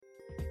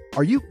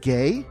Are you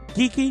gay?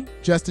 Geeky?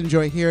 Just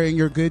enjoy hearing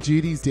your good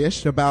Judy's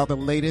dish about the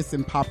latest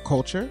in pop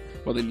culture?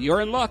 Well, then you're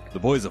in luck. The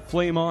boys of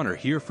Flame On are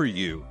here for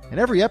you. In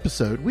every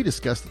episode, we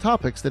discuss the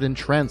topics that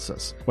entrance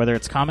us. Whether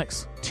it's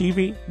comics,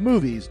 TV,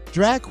 movies,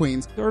 drag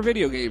queens, or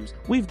video games,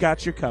 we've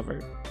got you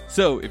covered.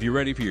 So, if you're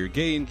ready for your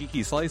gay and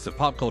geeky slice of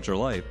pop culture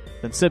life,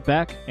 then sit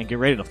back and get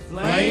ready to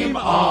Flame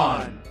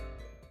On!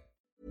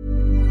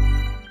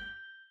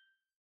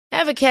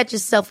 Ever catch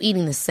yourself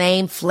eating the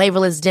same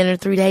flavorless dinner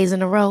 3 days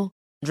in a row?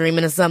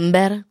 Dreaming of something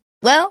better?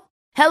 Well,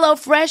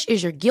 HelloFresh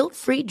is your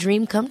guilt-free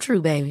dream come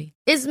true, baby.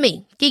 It's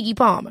me, Keke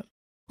Palmer.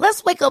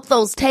 Let's wake up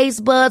those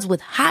taste buds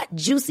with hot,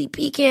 juicy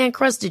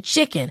pecan-crusted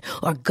chicken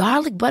or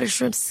garlic butter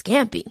shrimp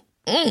scampi.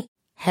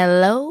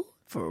 Hello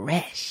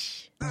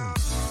Fresh.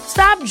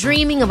 Stop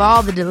dreaming of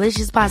all the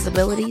delicious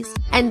possibilities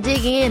and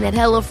dig in at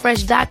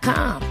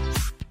HelloFresh.com.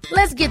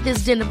 Let's get this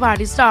dinner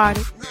party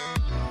started.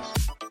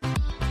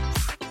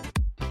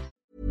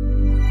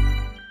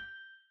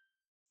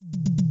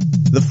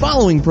 The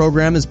following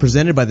program is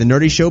presented by the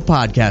Nerdy Show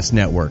Podcast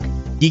Network.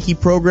 Geeky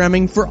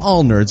programming for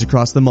all nerds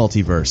across the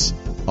multiverse.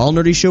 All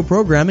Nerdy Show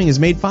programming is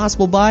made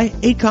possible by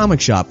 8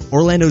 Comic Shop,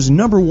 Orlando's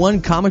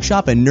 #1 comic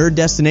shop and nerd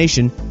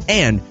destination,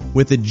 and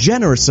with the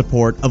generous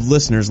support of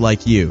listeners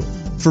like you.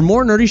 For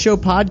more Nerdy Show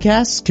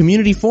podcasts,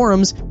 community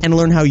forums, and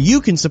learn how you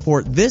can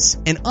support this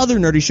and other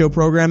Nerdy Show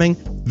programming,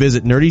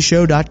 visit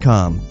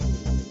nerdyshow.com.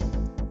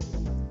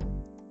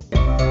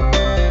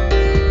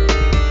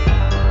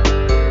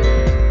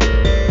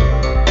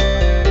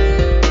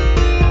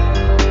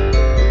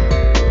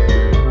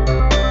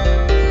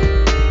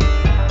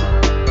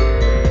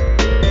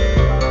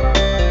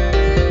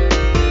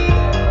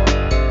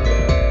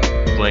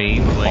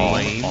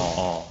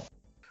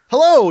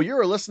 Hello,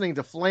 you're listening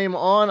to Flame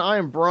On. I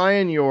am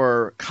Brian,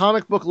 your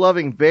comic book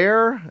loving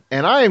bear,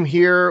 and I am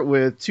here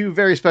with 2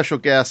 very special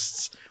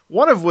guests,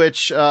 one of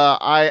which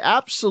I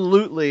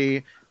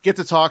absolutely get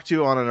to talk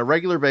to on a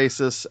regular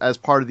basis as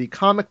part of the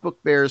Comic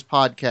Book Bears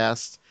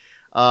podcast.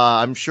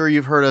 I'm sure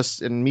you've heard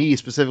us, and me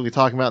specifically,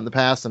 talking about in the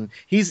past, and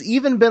he's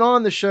even been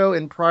on the show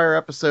in prior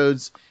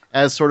episodes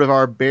as sort of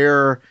our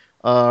bear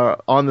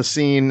on the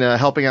scene,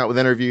 helping out with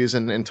interviews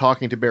and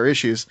talking to bear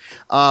issues.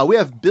 We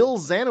have Bill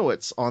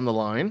Zanowitz on the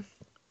line.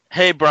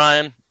 Hey,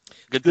 Brian.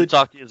 Good to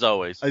talk to you as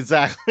always.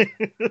 Exactly.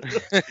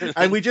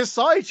 And we just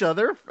saw each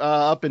other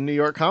up in New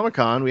York Comic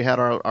Con. We had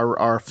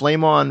our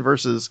Flame On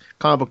versus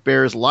Comic Book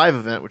Bears live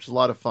event, which is a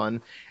lot of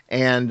fun.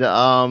 And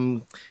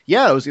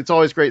it's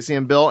always great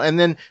seeing Bill. And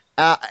then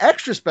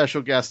extra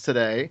special guest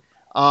today,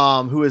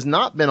 who has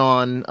not been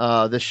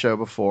on this show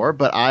before,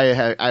 but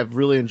I've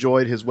really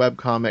enjoyed his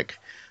webcomic,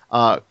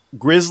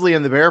 Grizzly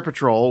and the Bear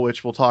Patrol,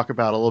 which we'll talk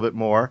about a little bit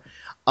more.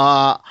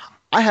 I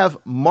have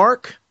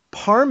Mark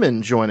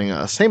Parman joining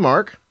us. Hey,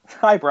 Mark.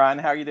 Hi, Brian.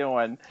 How are you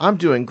doing? I'm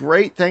doing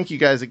great. Thank you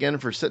guys again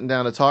for sitting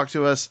down to talk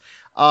to us.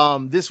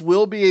 This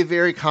will be a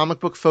very comic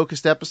book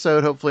focused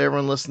episode. Hopefully,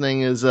 everyone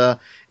listening is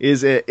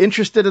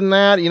interested in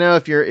that. You know,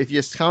 if your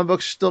comic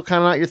books are still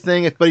kind of not your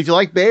thing, but if you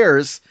like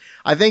bears,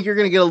 I think you're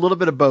going to get a little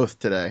bit of both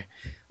today.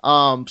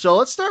 So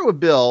let's start with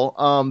Bill.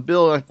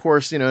 Bill, of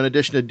course, in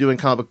addition to doing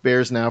Comic Book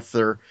Bears now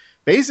for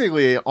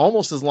basically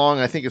almost as long,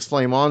 I think, as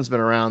Flame On's been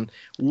around.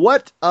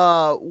 What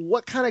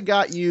kind of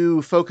got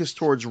you focused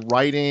towards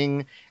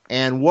writing,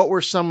 and what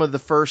were some of the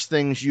first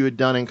things you had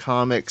done in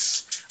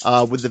comics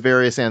with the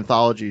various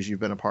anthologies you've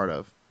been a part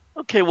of?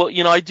 Okay, well,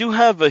 I do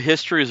have a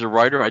history as a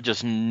writer. I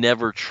just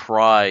never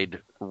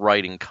tried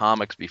writing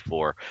comics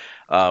before.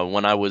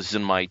 When I was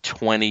in my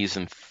 20s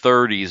and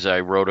 30s, I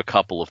wrote a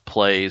couple of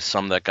plays,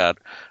 some that got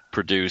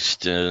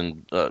produced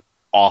in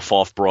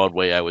off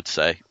Broadway, I would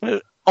say.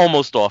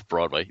 Almost off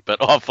Broadway, but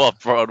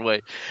off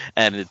Broadway,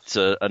 and it's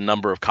a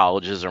number of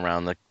colleges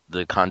around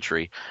the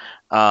country.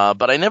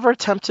 But I never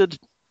attempted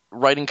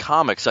writing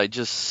comics. I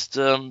just,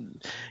 I'm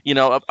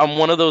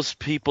one of those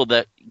people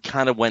that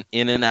kind of went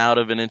in and out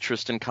of an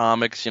interest in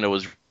comics.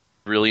 Was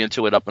really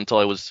into it up until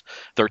I was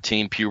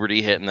 13,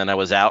 puberty hit, and then I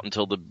was out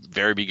until the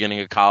very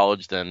beginning of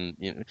college. Then,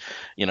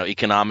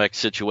 economic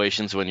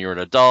situations when you're an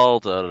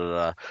adult.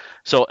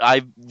 So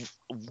I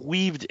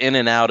weaved in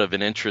and out of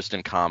an interest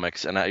in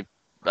comics, and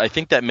I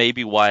think that may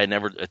be why I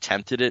never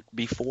attempted it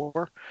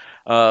before.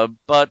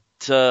 But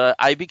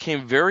I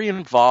became very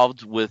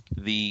involved with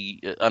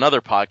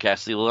another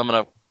podcast, the 11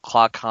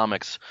 O'Clock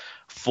Comics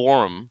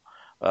Forum.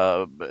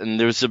 And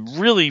there's a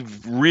really,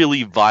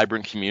 really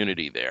vibrant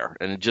community there,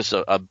 and just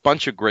a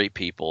bunch of great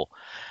people.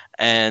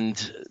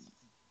 And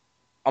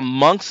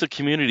amongst the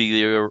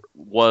community, there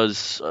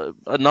was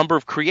a number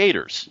of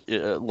creators,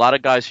 a lot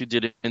of guys who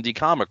did indie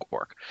comic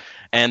work.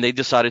 And they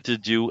decided to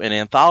do an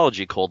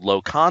anthology called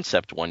Low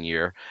Concept one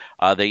year.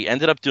 They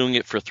ended up doing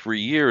it for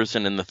 3 years,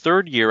 and in the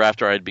 3rd year,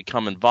 after I had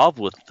become involved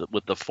with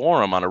the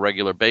forum on a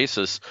regular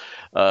basis,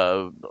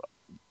 I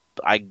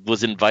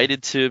was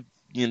invited to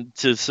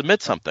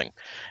submit something.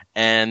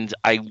 And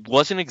I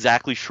wasn't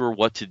exactly sure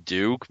what to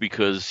do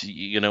because,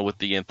 with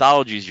the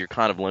anthologies, you're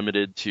kind of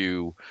limited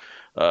to,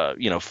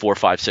 4,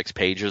 5, 6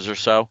 pages or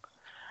so.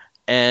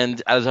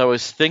 And as I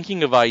was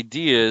thinking of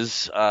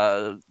ideas,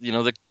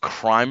 the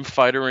Crime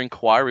Fighter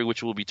Inquiry,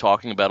 which we'll be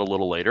talking about a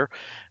little later,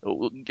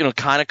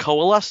 kind of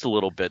coalesced a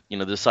little bit.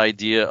 This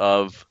idea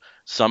of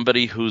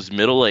somebody who's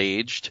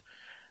middle-aged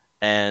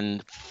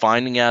and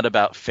finding out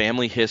about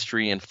family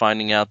history and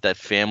finding out that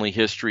family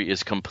history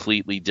is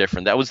completely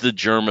different. That was the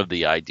germ of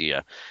the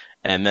idea.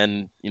 And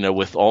then,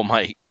 with all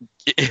my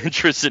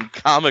interest in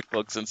comic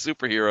books and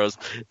superheroes,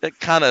 that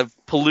kind of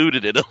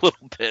polluted it a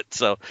little bit.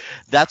 So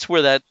that's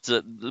where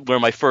where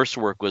my first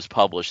work was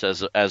published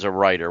as a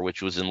writer,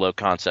 which was in Low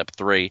Concept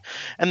 3.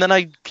 And then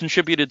I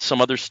contributed some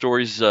other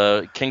stories.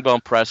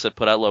 Kingbone Press that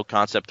put out Low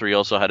Concept 3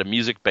 also had a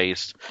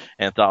music-based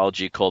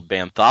anthology called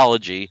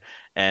Banthology,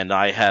 and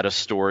I had a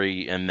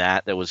story in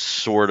that was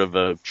sort of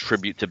a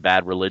tribute to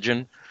Bad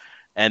Religion.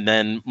 And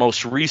then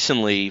most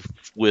recently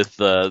with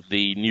the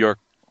New York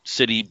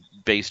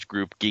City-based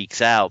group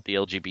Geeks Out, the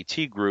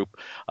LGBT group,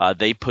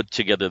 they put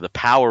together the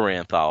Power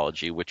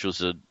Anthology, which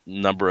was a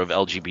number of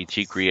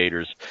LGBT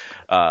creators,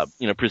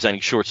 presenting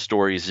short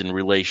stories in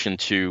relation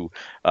to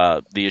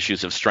the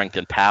issues of strength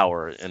and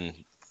power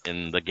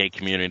in the gay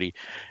community.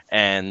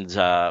 And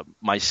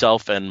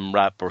myself and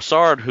Rat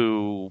Broussard,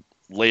 who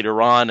later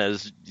on,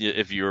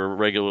 if you're a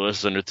regular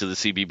listener to the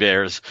CB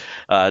Bears,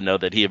 know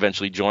that he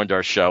eventually joined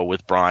our show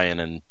with Brian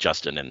and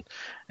Justin and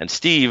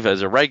Steve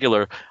as a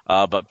regular.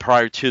 But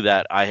prior to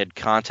that, I had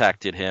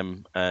contacted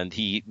him, and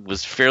he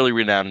was fairly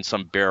renowned in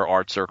some bear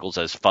art circles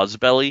as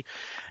Fuzzbelly.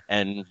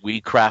 And we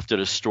crafted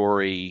a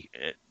story,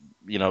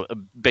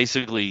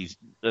 basically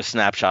a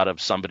snapshot of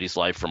somebody's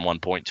life from one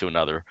point to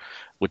another,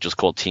 which is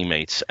called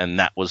Teammates. And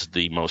that was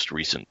the most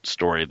recent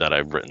story that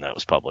I've written that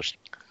was published.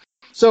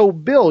 So,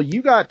 Bill,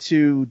 you got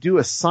to do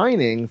a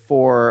signing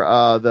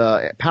for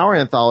the Power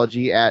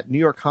Anthology at New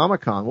York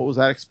Comic Con. What was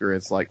that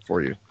experience like for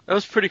you? That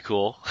was pretty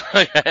cool,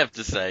 I have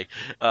to say.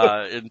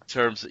 In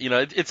terms,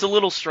 it's a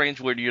little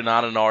strange when you're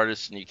not an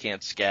artist and you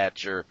can't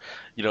sketch or,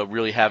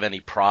 really have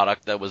any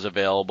product that was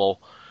available,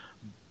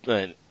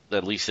 at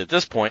least at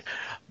this point.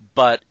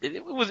 But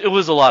it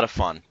was a lot of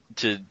fun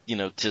to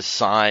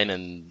sign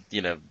and,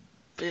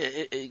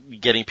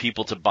 getting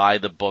people to buy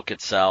the book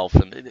itself,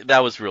 and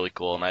that was really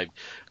cool. And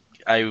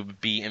I would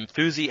be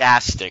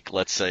enthusiastic,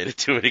 let's say, to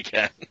do it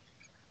again.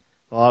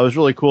 Well, it was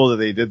really cool that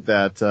they did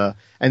that.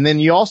 And then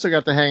you also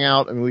got to hang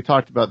out. I mean, we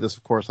talked about this,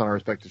 of course, on our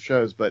respective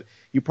shows, but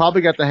you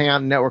probably got to hang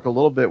out and network a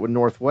little bit with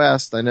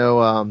Northwest. I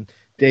know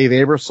Dave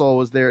Abersol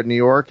was there at New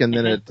York, and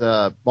then at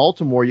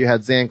Baltimore you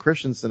had Zan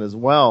Christensen as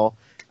well.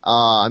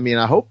 I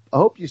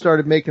hope you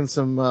started making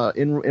some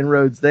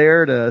inroads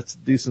there to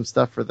do some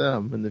stuff for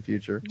them in the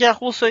future. Yeah,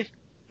 we'll see.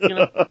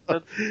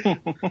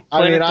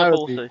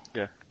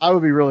 I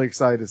would be really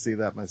excited to see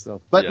that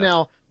myself. But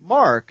now,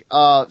 Mark,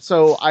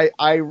 so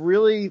I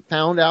really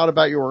found out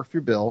about your work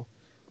through Bill.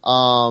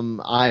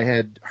 I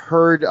had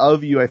heard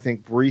of you, I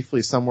think,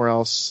 briefly someone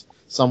else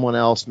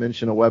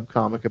mentioned a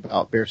webcomic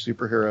about bear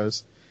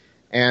superheroes.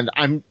 And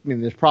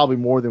there's probably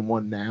more than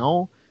one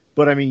now.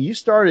 But you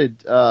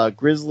started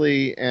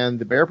Grizzly and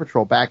the Bear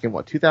Patrol back in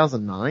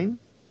 2009?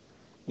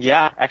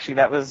 Yeah, actually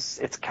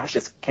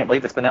just can't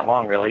believe it's been that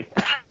long, really.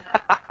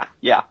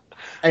 Yeah.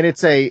 And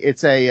it's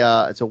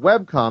a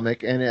web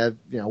comic, and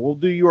we'll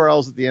do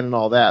URLs at the end and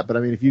all that. But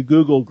if you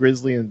Google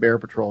Grizzly and Bear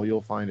Patrol,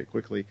 you'll find it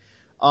quickly.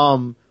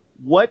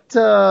 What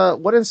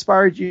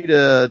inspired you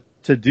to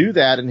do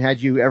that, and had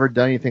you ever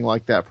done anything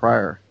like that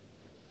prior?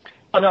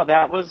 Oh no,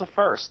 that was the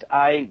first.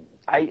 I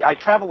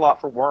travel a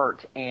lot for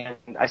work, and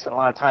I spend a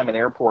lot of time in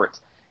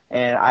airports,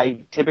 and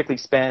I typically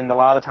spend a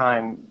lot of the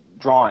time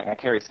drawing. I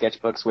carry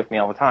sketchbooks with me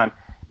all the time,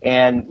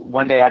 and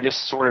one day I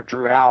just sort of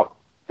drew out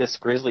this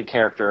Grizzly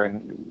character,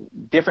 and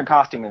different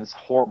costume is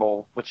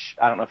horrible, which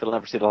I don't know if it'll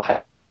ever see the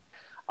light.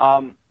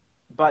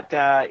 But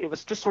it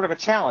was just sort of a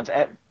challenge.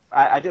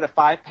 I did a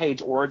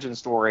 5-page origin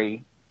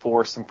story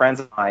for some friends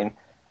of mine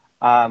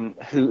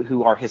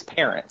who are his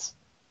parents.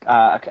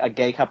 A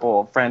gay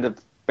couple, friends of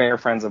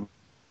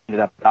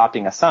ended up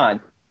adopting a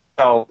son.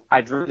 So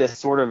I drew this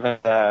sort of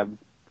a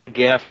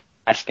gift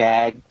 /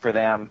 gag for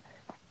them,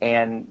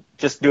 and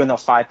just doing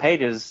those 5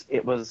 pages,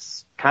 it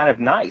was kind of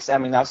nice. I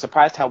was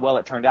surprised how well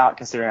it turned out,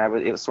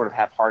 considering it was sort of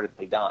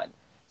half-heartedly done.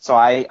 So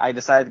I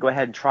decided to go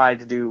ahead and try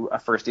to do a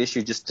first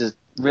issue, just to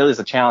really as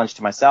a challenge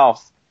to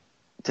myself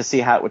to see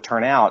how it would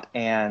turn out.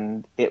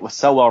 And it was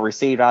so well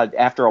received.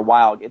 After a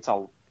while, it's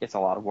a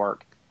lot of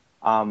work.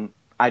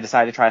 I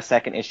decided to try a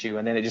second issue,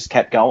 and then it just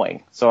kept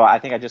going. So I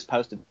think I just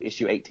posted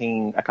issue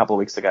 18 a couple of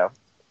weeks ago.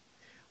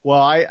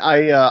 Well,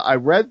 I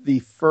read the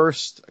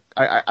first.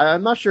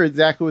 I'm not sure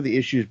exactly where the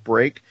issues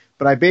break,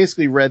 but I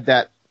basically read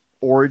that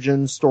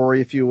origin story,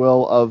 if you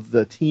will, of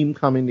the team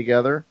coming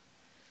together.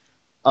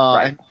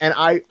 Right. And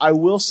I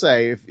will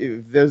say, if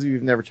those of you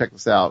who've never checked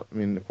this out,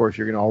 of course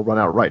you're going to all run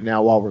out right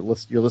now while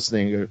you're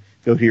listening.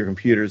 Go to your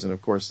computers and,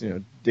 of course,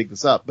 dig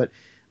this up. But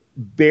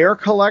Bear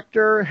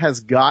Collector has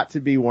got to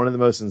be one of the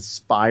most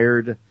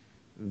inspired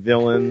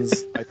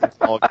villains, I think,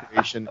 of all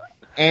creation.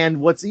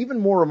 And what's even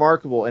more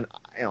remarkable, and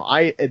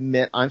I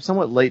admit I'm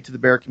somewhat late to the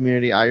bear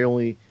community. I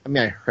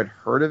had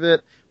heard of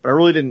it, but I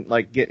really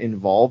didn't get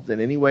involved in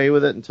any way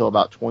with it until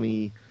about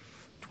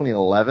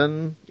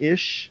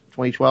 2011-ish,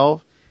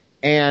 2012.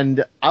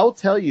 And I'll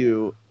tell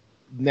you,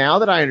 now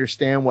that I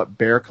understand what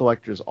bear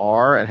collectors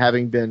are, and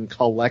having been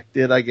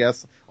collected, I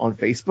guess, on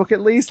Facebook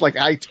at least,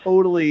 I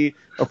totally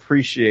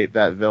appreciate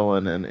that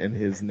villain and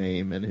his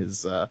name and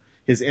his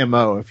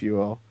MO, if you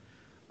will.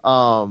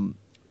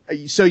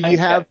 So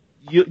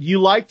you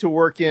like to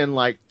work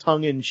in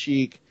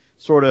tongue-in-cheek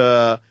sort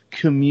of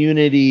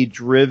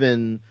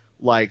community-driven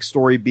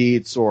story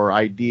beats or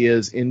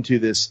ideas into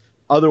this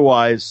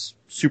otherwise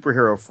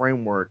superhero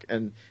framework.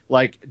 And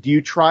do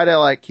you try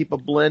to keep a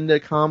blend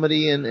of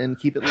comedy and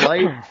keep it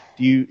light?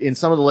 Do you, in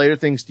some of the later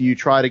things, do you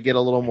try to get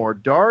a little more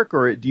dark,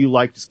 or do you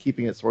like just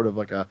keeping it sort of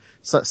like a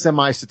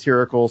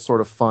semi-satirical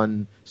sort of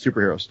fun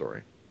superhero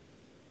story?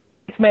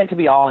 It's meant to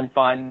be all in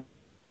fun.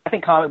 I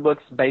think comic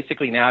books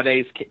basically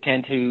nowadays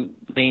tend to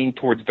lean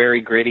towards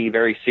very gritty,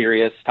 very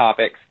serious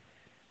topics.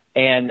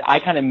 And I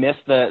kind of miss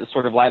the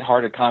sort of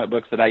lighthearted comic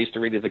books that I used to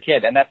read as a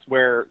kid. And that's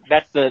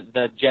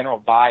the general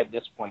vibe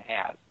this one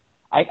has.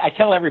 I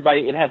tell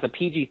everybody it has a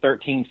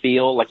PG-13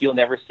 feel. You'll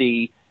never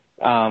see,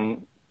 a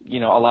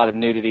lot of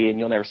nudity, and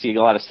you'll never see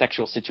a lot of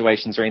sexual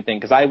situations or anything.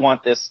 Because I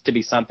want this to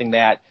be something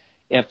that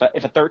if a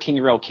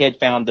 13-year-old kid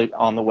found it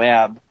on the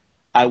web,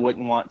 I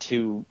wouldn't want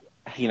to,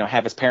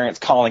 have his parents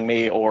calling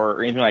me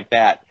or anything like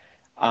that.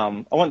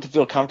 I want to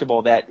feel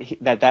comfortable that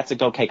that's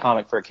a okay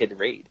comic for a kid to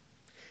read.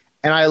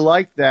 And I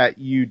like that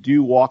you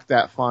do walk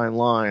that fine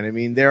line. I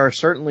mean, there are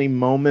certainly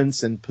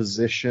moments and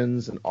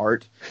positions and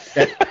art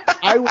that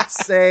I would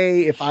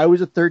say if I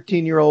was a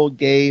 13-year-old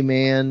gay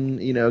man,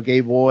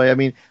 gay boy,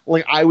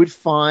 I would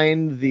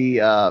find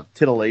the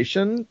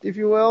titillation, if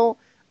you will.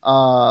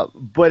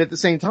 But at the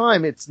same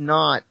time, it's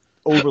not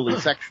overly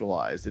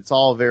sexualized. It's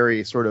all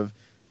very sort of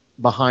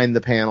behind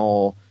the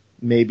panel,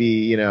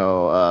 maybe,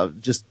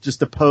 just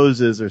the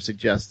poses are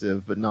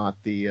suggestive, but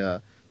not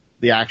the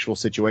actual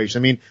situation.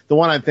 I mean, the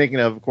one I'm thinking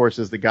of course,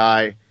 is the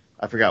guy,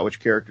 I forgot which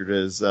character it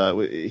is.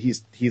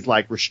 He's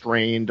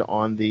restrained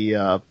on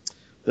the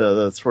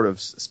sort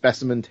of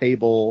specimen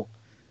table,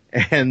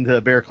 and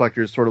the bear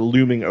collector is sort of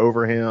looming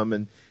over him.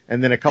 And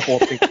then a couple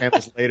of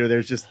panels later,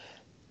 there's just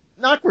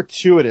not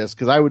gratuitous,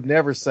 because I would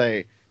never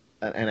say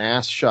an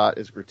ass shot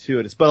is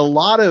gratuitous, but a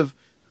lot of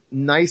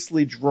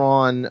nicely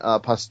drawn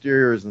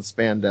posteriors and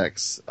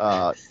spandex.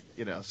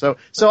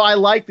 So I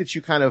like that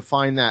you kind of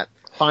find that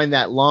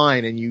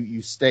line, and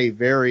you stay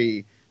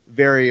very,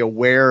 very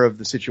aware of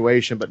the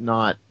situation, but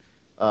not,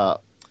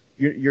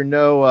 you're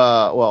no,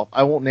 well,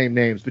 I won't name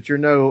names, but you're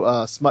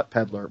no, smut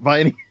peddler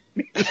by any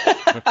means.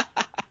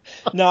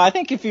 No, I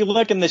think if you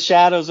look in the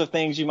shadows of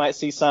things, you might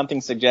see something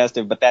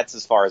suggestive, but that's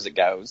as far as it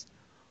goes.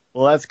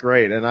 Well, that's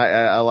great. And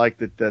I like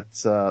that.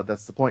 That's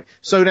the point.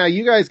 So now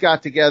you guys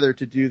got together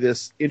to do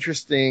this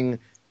interesting,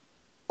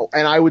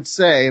 and I would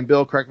say, and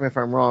Bill, correct me if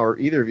I'm wrong, or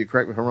either of you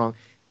correct me if I'm wrong,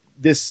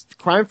 this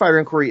Crime Fighter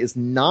Inquiry is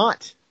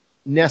not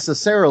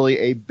necessarily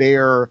a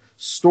bear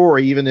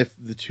story, even if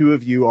the two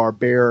of you are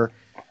bear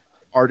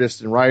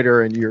artist and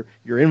writer, and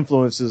your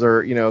influences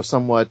are,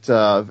 somewhat,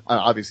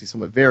 obviously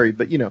somewhat varied,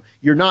 but,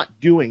 you're not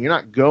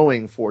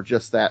going for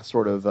just that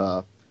sort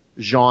of,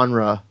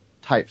 genre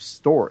type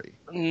story.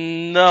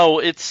 No,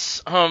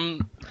 it's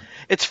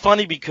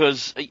funny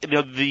because,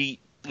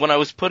 when I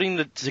was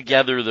putting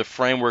together the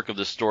framework of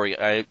the story,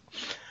 I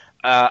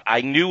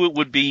knew it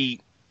would be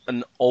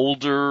an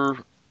older,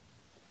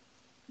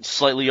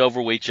 slightly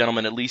overweight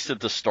gentleman, at least at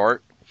the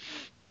start,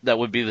 that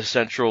would be the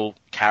central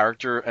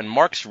character. And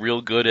Mark's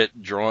real good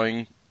at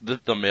drawing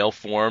the male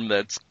form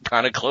that's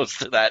kind of close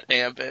to that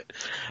ambit.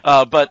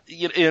 But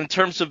in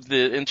terms of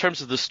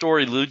the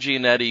story, Lou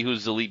Giannetti,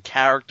 who's the lead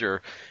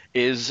character,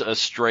 is a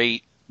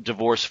straight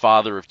divorced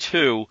father of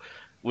two,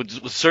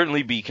 would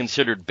certainly be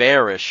considered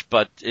bearish,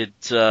 but it,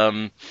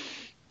 there's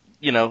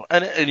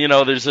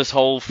this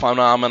whole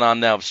phenomenon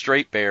now of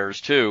straight bears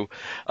too,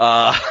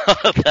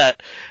 that,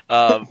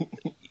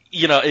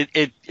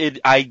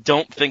 I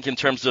don't think in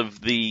terms of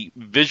the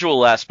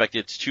visual aspect,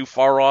 it's too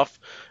far off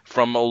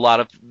from a lot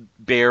of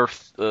bear,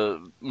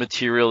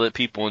 material that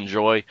people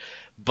enjoy,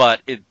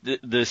 but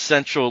what's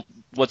central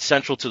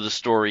to the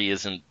story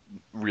isn't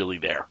really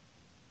there.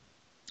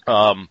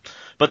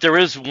 But there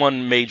is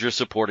one major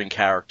supporting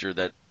character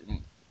that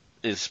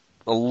is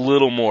a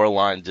little more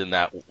aligned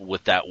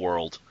with that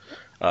world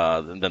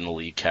than the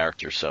lead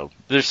character. So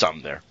there's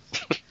something there.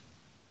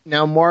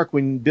 Now, Mark,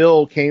 when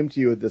Bill came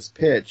to you with this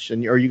pitch,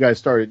 or you guys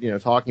started,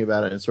 talking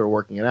about it and sort of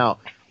working it out,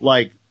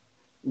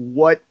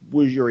 what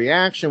was your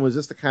reaction? Was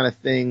this the kind of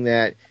thing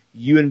that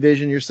you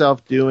envisioned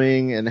yourself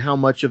doing, and how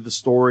much of the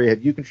story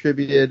have you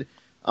contributed?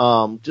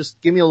 Just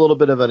give me a little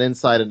bit of an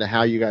insight into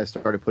how you guys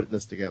started putting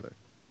this together.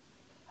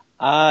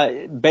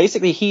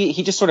 Basically,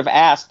 he just sort of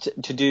asked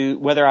to do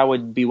whether I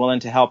would be willing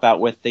to help out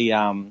with the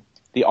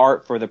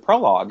art for the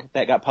prologue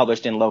that got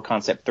published in Low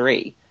Concept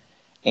 3.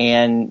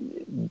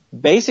 And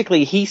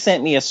basically, he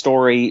sent me a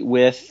story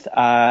with,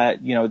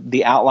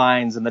 the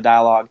outlines and the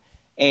dialogue,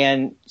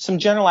 and some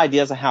general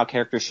ideas of how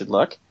characters should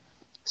look.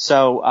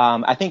 So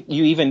I think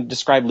you even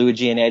described Louis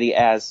Giannetti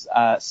as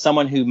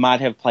someone who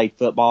might have played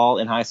football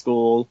in high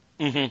school.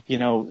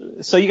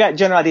 Mm-hmm. So you got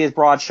general ideas,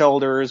 broad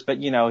shoulders, but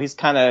he's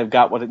kind of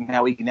got what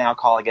we can now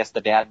call, I guess,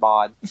 the dad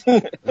bod.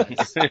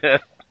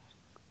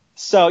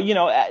 So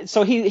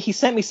so he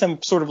sent me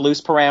some sort of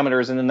loose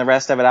parameters, and then the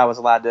rest of it I was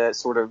allowed to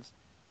sort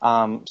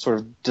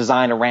of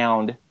design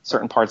around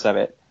certain parts of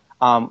it.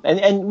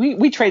 And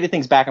we traded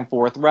things back and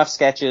forth, rough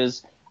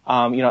sketches.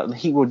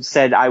 He would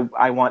said,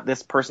 I want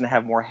this person to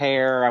have more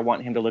hair. I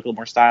want him to look a little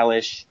more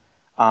stylish.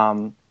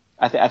 I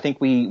think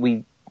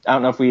we I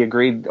don't know if we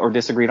agreed or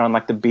disagreed on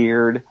like the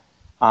beard,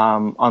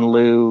 on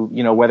Lou,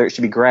 whether it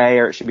should be gray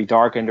or it should be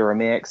darkened or a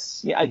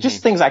mix. Yeah,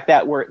 just things like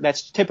that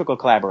that's typical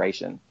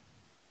collaboration.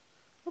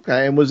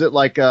 Okay. And was it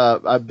like,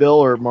 Bill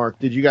or Mark,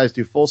 did you guys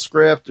do full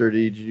script, or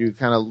did you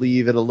kind of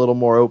leave it a little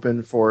more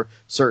open for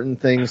certain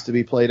things to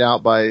be played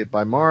out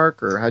by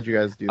Mark, or how'd you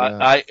guys do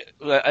that?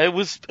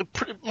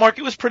 Mark,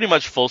 it was pretty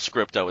much full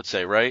script, I would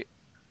say, right?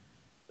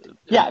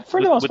 Yeah,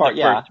 for the most part,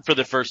 yeah. For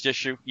the first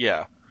issue,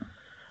 yeah.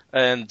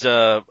 And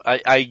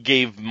I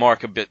gave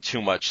Mark a bit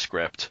too much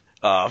script.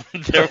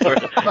 There were,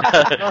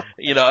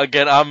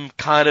 again,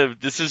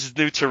 this is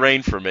new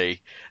terrain for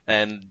me,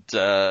 and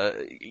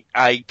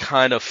I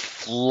kind of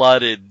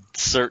flooded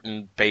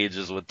certain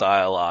pages with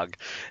dialogue,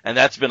 and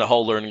that's been a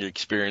whole learning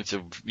experience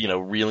of,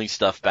 reeling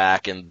stuff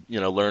back and,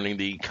 learning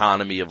the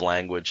economy of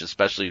language,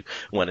 especially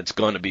when it's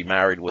going to be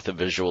married with a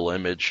visual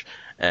image.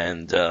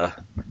 And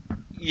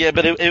yeah,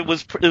 but it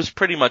was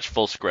pretty much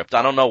full script.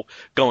 I don't know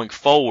going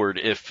forward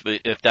if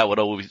that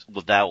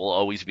will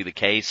always be the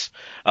case.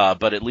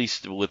 But at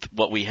least with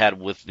what we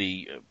had with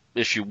the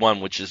issue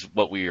 1, which is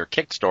what we are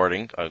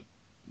kickstarting,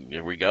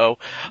 here we go.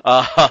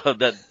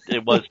 That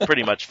it was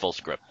pretty much full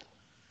script.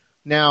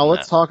 Now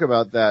let's talk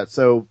about that.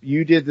 So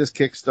you did this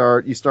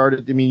Kickstart. You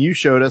started. I mean, you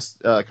showed us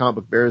Comic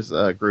Book Bears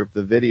group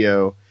the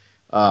video.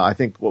 I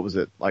think what was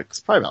it like? It's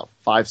probably about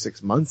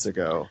 5-6 months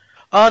ago.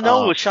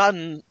 No, it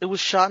was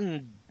shot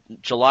in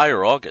July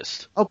or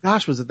August. Oh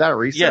gosh, was it that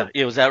recent?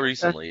 Yeah, it was that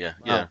recently. Yeah,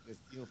 yeah.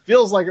 It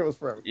feels like it was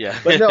forever. Yeah,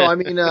 but no, I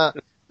mean,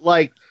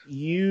 like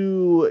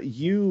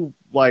you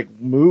like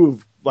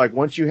moved like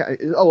once you had.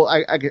 Oh,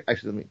 I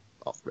actually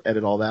I'll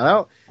edit all that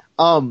out.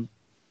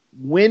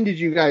 When did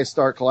you guys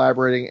start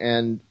collaborating,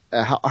 and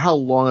how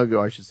long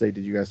ago, I should say,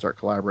 did you guys start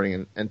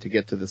collaborating, and to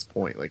get to this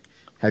point? Like,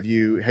 had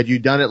you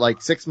done it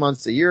like 6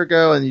 months, a year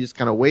ago, and you just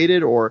kind of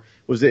waited, or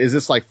is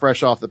this like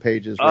fresh off the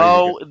pages?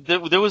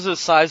 There was a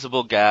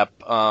sizable gap.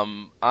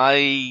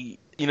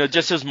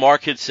 Just as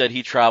Mark had said,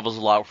 he travels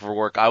a lot for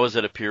work. I was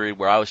at a period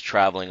where I was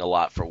traveling a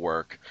lot for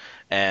work.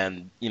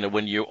 And,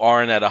 when you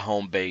aren't at a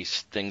home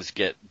base, things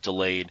get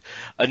delayed.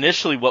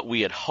 Initially, what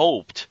we had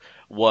hoped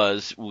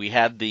was we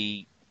had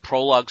the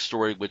prologue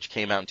story, which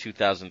came out in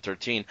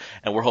 2013,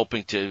 and we're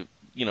hoping to,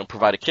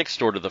 provide a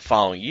Kickstarter the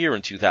following year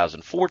in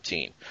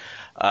 2014.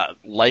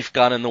 Life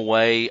got in the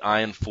way. I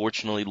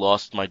unfortunately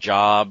lost my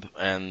job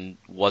and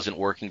wasn't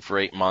working for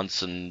 8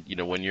 months. And,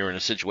 when you're in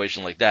a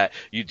situation like that,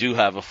 you do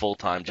have a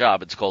full-time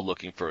job. It's called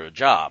looking for a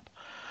job.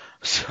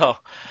 So,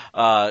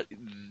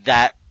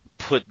 that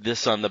put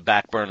this on the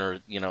back burner,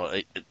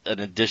 an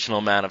additional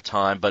amount of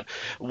time. But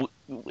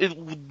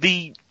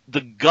the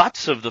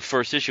guts of the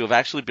first issue have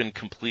actually been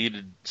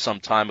completed some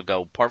time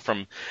ago. Apart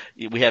from,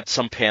 we had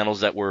some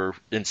panels that were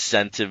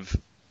incentive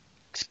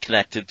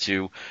connected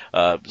to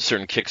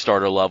certain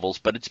Kickstarter levels,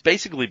 but it's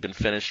basically been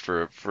finished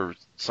for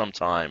some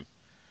time.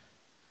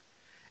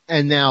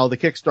 And now the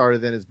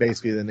Kickstarter then is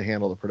basically then to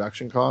handle the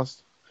production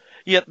cost?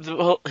 Yeah,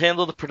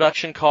 handle the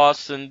production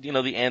costs and,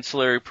 the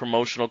ancillary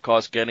promotional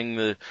costs, getting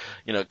the,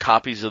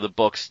 copies of the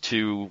books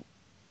to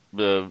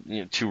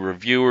to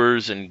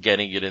reviewers and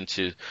getting it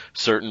into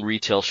certain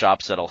retail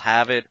shops that'll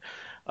have it.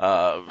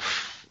 There's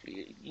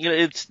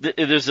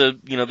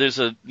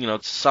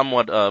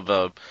somewhat of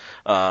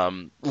a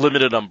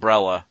limited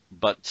umbrella,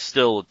 but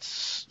still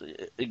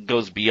it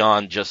goes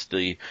beyond just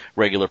the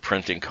regular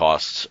printing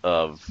costs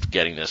of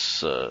getting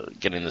this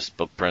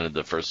book printed,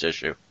 the first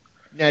issue.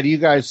 Now, do you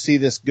guys see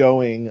this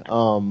going,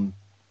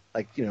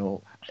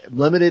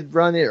 limited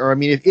run it, or I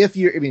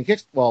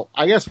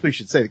guess we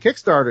should say the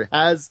Kickstarter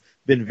has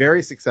been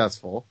very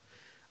successful.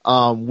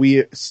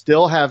 We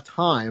still have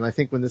time. I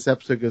think when this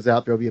episode goes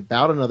out, there'll be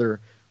about a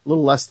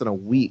little less than a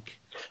week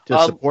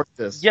to support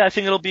this. Yeah, I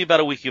think it'll be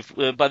about a week. If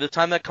by the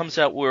time that comes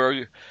out,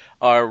 we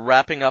are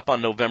wrapping up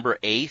on November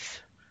 8th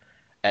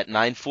at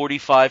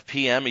 9:45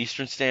 p.m.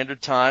 Eastern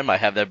Standard Time. I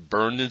have that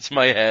burned into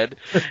my head.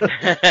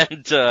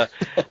 And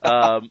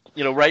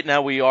right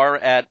now we are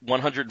at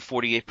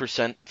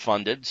 148%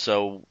 funded,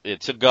 so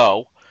it's a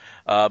go.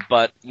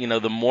 But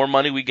the more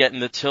money we get in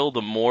the till,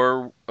 the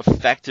more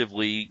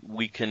effectively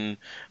we can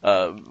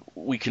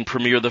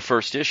premiere the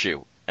first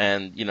issue.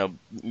 And,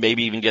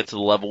 maybe even get to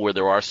the level where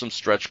there are some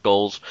stretch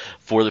goals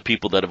for the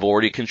people that have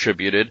already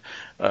contributed.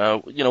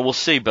 We'll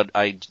see, but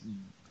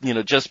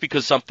just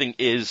because something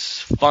is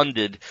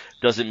funded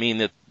doesn't mean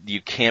that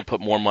you can't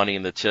put more money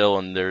in the till,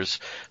 and there's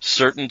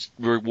certain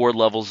reward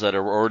levels that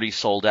are already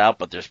sold out,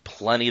 but there's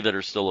plenty that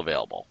are still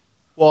available.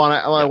 Well, and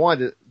I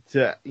wanted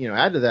to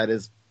add to that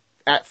is,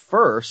 at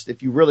first,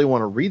 if you really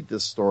want to read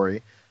this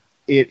story,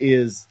 it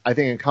is, I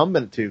think,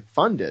 incumbent to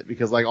fund it,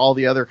 because like all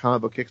the other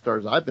comic book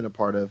Kickstarters I've been a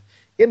part of,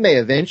 it may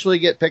eventually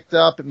get picked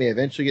up, it may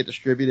eventually get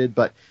distributed,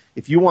 but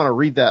if you want to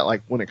read that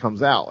like when it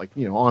comes out, like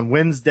on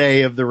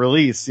Wednesday of the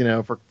release,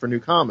 for new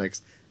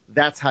comics,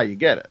 that's how you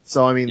get it.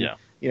 So I mean,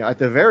 at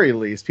the very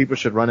least, people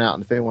should run out,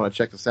 and if they want to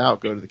check this out,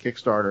 go to the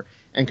Kickstarter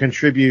and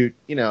contribute,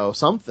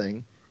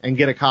 something and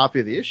get a copy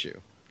of the issue.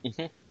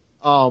 Mm-hmm.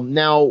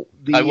 Now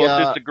I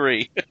won't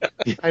disagree.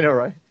 I know,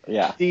 right?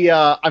 Yeah.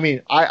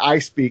 I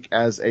speak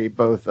as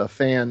both a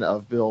fan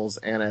of Bill's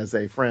and as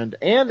a friend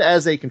and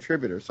as a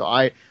contributor. So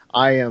I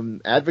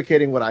am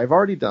advocating what I've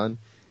already done,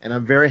 and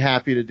I'm very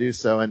happy to do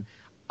so. And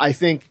I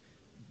think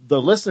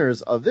the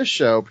listeners of this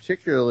show,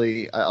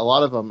 particularly a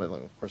lot of them, and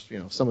of course,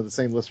 some of the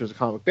same listeners of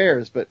Comic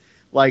Bears, but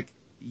like,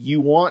 you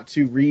want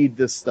to read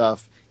this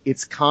stuff.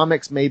 It's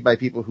comics made by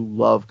people who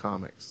love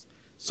comics.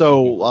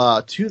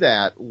 So to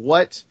that,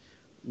 what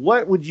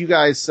would you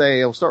guys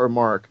say? I'll start with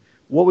Mark.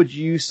 What would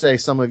you say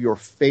some of your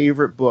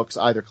favorite books,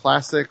 either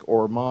classic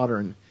or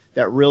modern,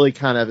 that really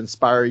kind of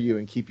inspire you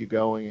and keep you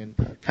going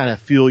and kind of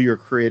fuel your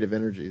creative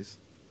energies?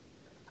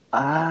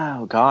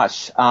 Oh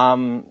gosh,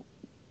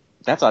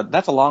 that's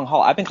a long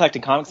haul. I've been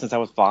collecting comics since I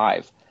was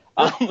 5.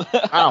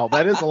 Wow,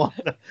 that is a lot.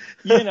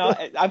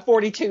 I'm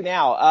 42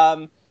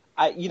 now.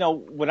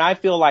 When I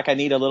feel like I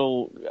need a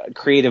little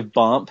creative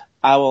bump,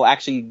 I will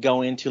actually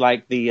go into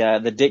like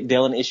the Dick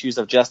Dillon issues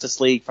of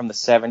Justice League from the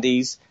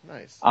 70s.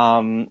 Nice.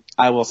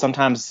 I will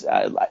sometimes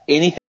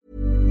anything.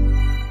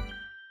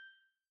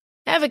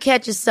 Ever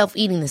catch yourself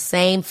eating the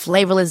same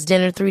flavorless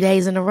dinner 3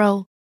 days in a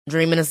row?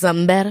 Dreaming of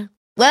something better?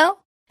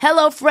 Well,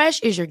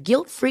 HelloFresh is your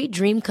guilt-free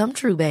dream come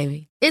true,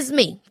 baby. It's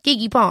me,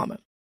 Keke Palmer.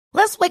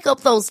 Let's wake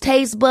up those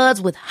taste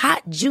buds with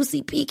hot,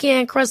 juicy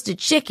pecan-crusted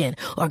chicken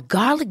or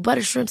garlic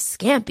butter shrimp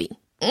scampi.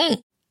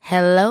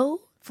 Hello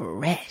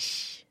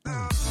Fresh.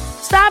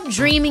 Stop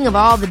dreaming of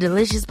all the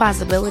delicious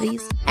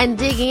possibilities and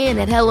dig in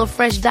at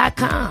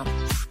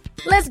HelloFresh.com.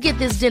 Let's get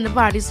this dinner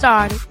party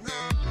started.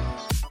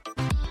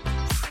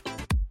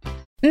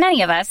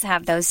 Many of us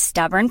have those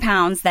stubborn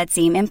pounds that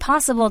seem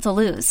impossible to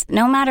lose,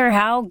 no matter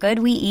how good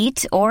we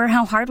eat or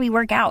how hard we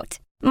work out.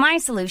 My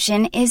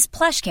solution is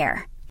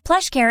PlushCare.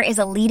 PlushCare is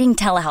a leading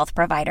telehealth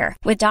provider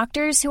with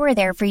doctors who are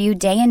there for you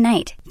day and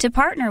night to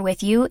partner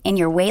with you in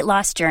your weight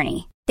loss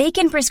journey. They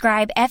can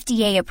prescribe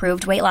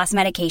FDA-approved weight loss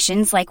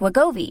medications like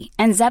Wegovy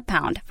and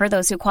Zepbound for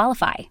those who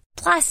qualify.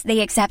 Plus,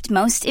 they accept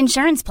most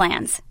insurance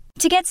plans.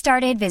 To get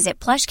started, visit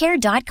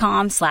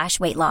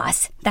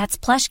plushcare.com/weightloss. That's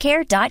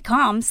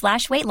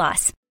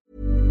plushcare.com/weightloss.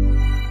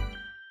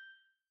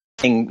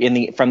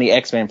 From the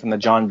X-Men, from the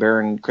John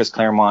Byrne, Chris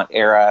Claremont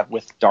era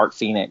with Dark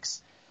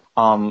Phoenix,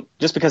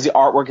 just because the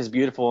artwork is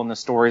beautiful and the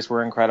stories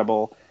were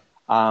incredible.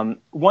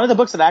 One of the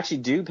books that I actually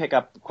do pick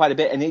up quite a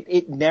bit, and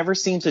it never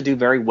seems to do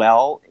very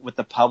well with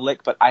the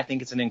public, but I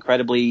think it's an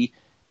incredibly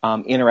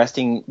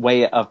interesting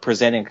way of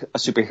presenting a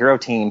superhero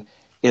team,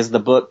 is the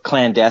book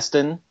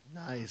Clandestine.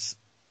 Nice.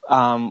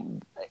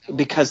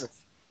 Because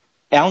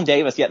Alan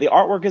Davis, the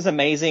artwork is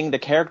amazing. The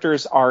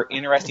characters are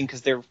interesting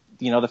because they're,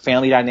 the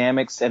family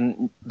dynamics,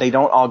 and they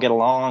don't all get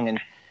along, and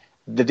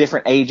the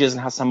different ages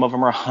and how some of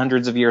them are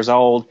hundreds of years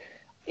old.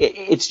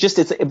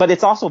 But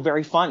it's also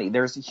very funny.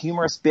 There's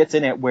humorous bits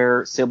in it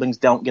where siblings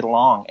don't get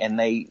along and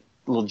they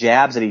little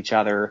jabs at each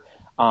other.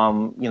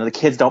 The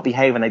kids don't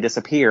behave and they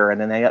disappear, and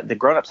then the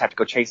grown-ups have to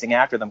go chasing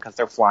after them because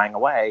they're flying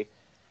away.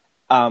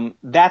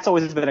 That's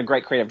always been a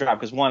great creative drive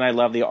because, one, I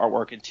love the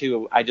artwork, and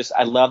two,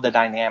 I love the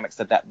dynamics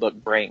that book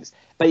brings.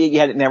 But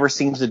yet it never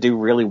seems to do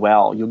really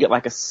well. You'll get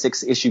like a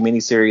 6-issue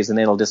miniseries and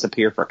then it'll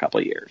disappear for a couple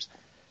of years.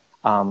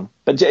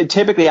 But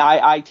typically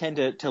I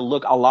tend to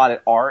look a lot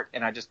at art,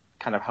 and I just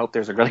kind of hope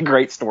there's a really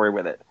great story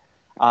with it.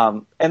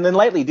 And then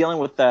lately dealing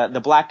with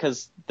the black,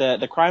 because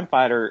the Crime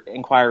Fighter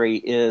Inquiry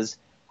is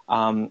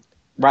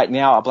right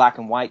now a black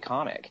and white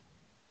comic.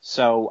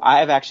 So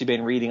I've actually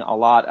been reading a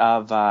lot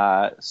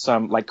of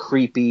some like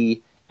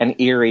Creepy and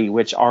Eerie,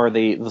 which are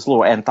those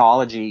little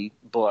anthology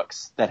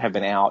books that have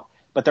been out,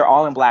 but they're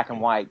all in black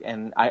and white.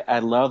 And I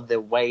love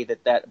the way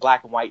that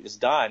black and white is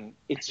done.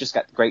 It's just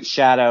got great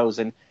shadows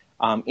and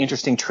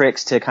interesting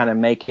tricks to kind of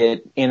make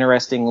it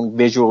interesting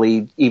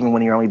visually, even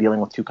when you're only dealing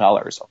with 2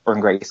 colors or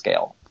in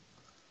grayscale.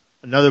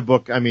 Another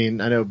book, I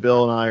know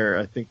Bill and I are,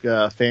 I think,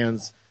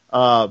 fans.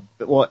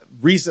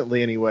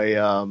 Recently anyway,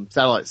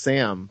 Satellite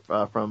Sam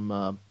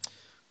from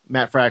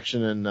Matt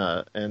Fraction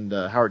and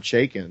Howard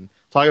Chaykin.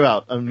 Talk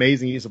about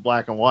amazing use of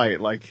black and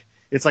white. Like,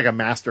 it's like a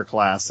master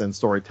class in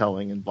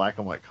storytelling in black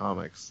and white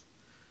comics.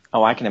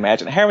 Oh, I can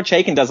imagine. Howard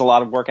Chaykin does a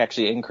lot of work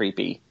actually in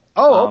Creepy.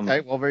 Oh,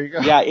 okay. Well, there you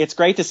go. Yeah, it's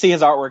great to see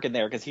his artwork in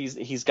there because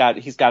he's got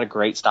a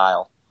great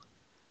style.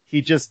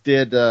 He just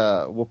did.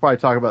 We'll probably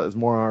talk about this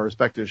more on our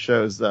respective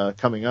shows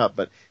coming up,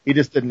 but he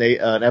just did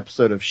an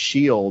episode of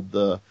S.H.I.E.L.D.,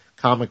 the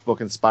comic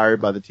book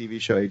inspired by the TV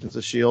show Agents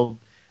of S.H.I.E.L.D.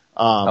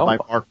 By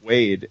Mark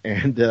Waid,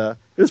 and it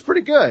was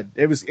pretty good.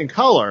 It was in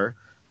color,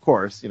 of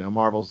course.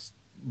 Marvel's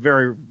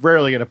very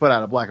rarely going to put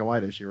out a black and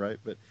white issue, right?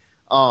 But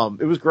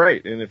it was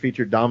great, and it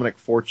featured Dominic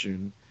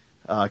Fortune,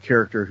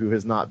 character who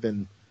has not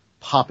been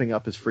popping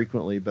up as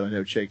frequently, but I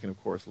know Chaykin,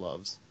 of course,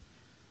 loves.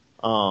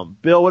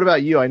 Bill, what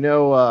about you? I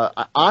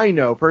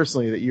know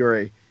personally that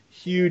you're a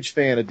huge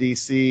fan of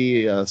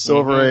DC,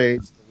 Silver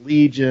Age,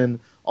 Legion,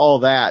 all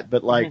that.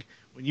 But when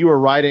you were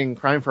writing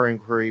Crime Fighter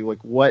Inquiry,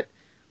 what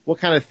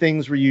kind of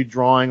things were you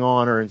drawing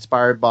on or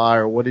inspired by,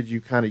 or what did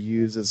you kind of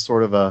use as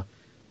sort of a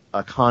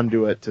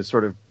conduit to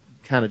sort of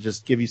kind of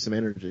just give you some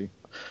energy?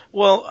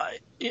 Well,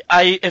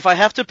 if I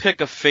have to pick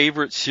a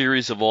favorite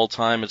series of all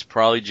time, it's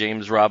probably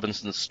James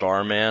Robinson's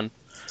Starman.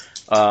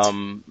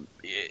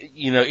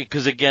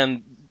 Because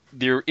again,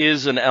 there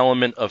is an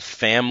element of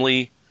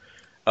family,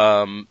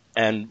 and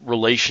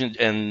relation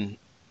and,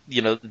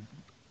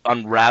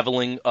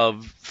 unraveling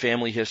of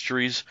family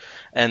histories.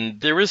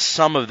 And there is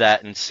some of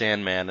that in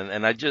Sandman.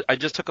 And I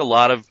just took a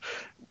lot of,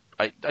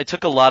 I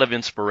took a lot of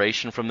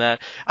inspiration from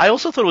that. I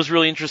also thought it was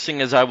really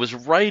interesting as I was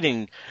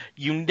writing,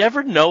 you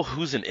never know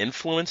who's an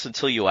influence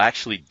until you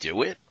actually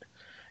do it.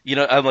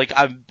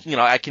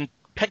 I can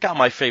pick out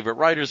my favorite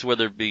writers,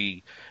 whether it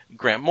be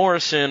Grant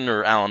Morrison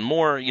or Alan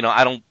Moore.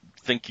 I don't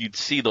think you'd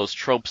see those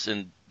tropes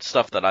in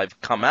stuff that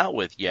I've come out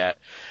with yet.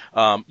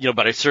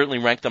 But I certainly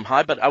rank them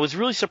high. But I was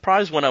really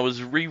surprised when I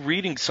was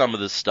rereading some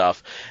of this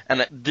stuff.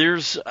 And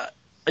there's,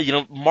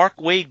 Mark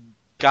Waid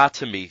got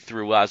to me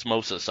through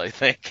osmosis, I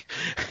think,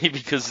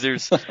 because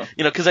there's,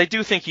 because I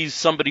do think he's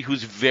somebody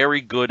who's very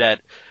good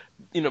at,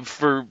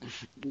 for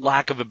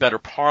lack of a better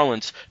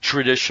parlance,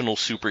 traditional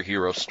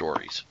superhero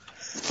stories.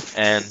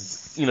 And,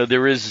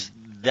 there is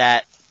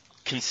that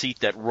conceit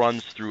that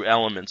runs through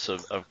elements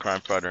of Crime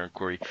Fighter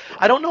Inquiry.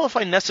 I don't know if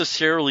I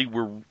necessarily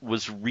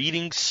was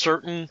reading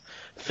certain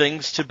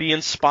things to be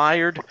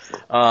inspired.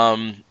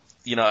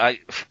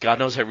 God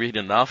knows I read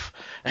enough,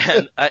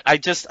 and I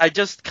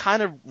just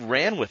kind of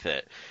ran with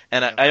it,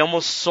 and I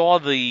almost saw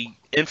the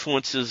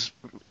influences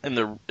in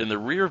the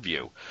rear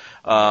view.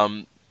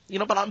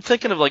 But I'm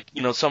thinking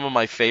of some of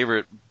my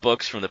favorite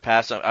books from the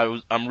past.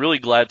 I'm really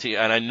glad to,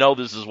 and I know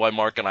this is why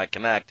Mark and I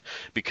connect,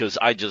 because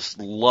I just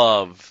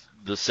love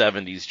the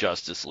 70s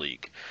Justice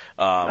League.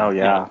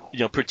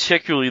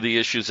 Particularly the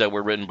issues that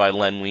were written by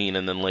Len Wein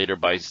and then later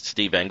by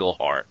Steve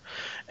Englehart.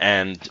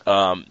 And,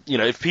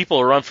 if people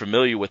are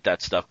unfamiliar with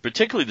that stuff,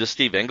 particularly the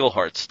Steve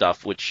Englehart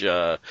stuff, which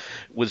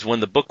was when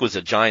the book was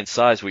a giant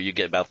size where you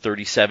get about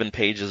 37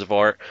 pages of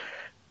art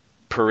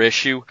per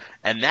issue,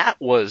 and that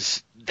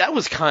was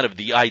kind of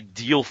the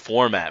ideal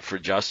format for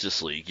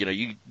Justice League.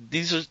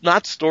 These are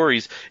not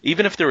stories,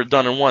 even if they were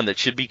done in one, that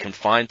should be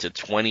confined to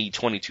 20,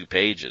 22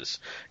 pages.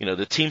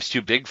 The team's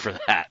too big for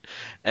that.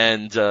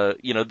 And,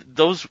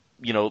 those,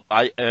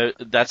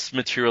 that's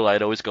material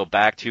I'd always go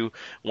back to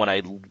when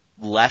I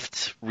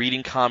left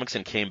reading comics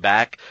and came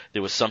back.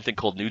 There was something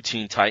called New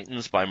Teen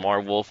Titans by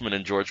Marv Wolfman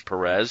and George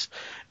Perez.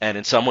 And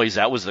in some ways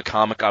that was the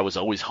comic I was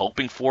always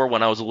hoping for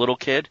when I was a little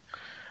kid.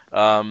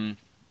 And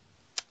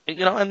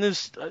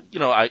there's,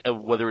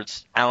 whether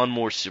it's Alan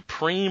Moore's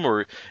Supreme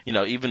or,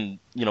 even,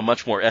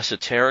 much more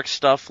esoteric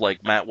stuff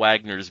like Matt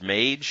Wagner's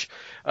Mage,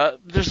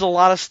 there's a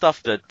lot of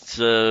stuff that,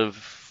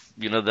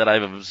 that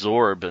I've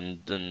absorbed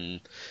and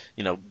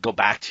go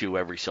back to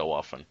every so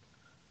often.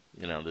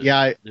 There's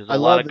a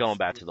lot of going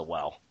back to the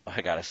well,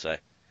 I gotta say.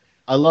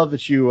 I love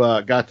that you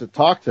got to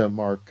talk to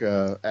Mark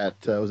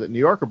at, was it New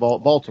York or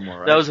Baltimore,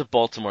 right? That was at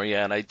Baltimore,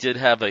 yeah, and I did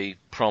have a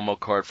promo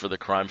card for the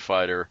Crime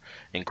Fighter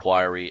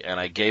Inquiry, and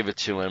I gave it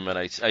to him, and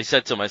I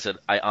said to him,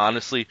 I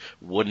honestly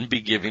wouldn't be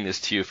giving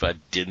this to you if I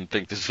didn't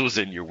think this was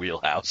in your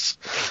wheelhouse,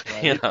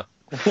 right.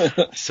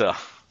 So,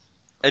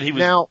 and he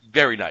was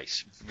very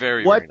nice,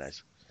 very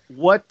nice.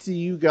 What do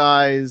you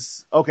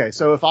guys, okay,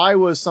 so if I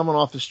was someone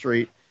off the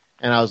street,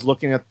 and I was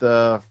looking at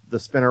the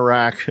spinner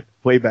rack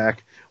way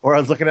back, or I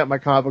was looking at my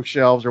comic book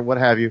shelves or what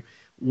have you,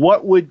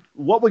 what would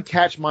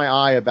catch my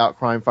eye about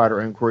Crime Fighter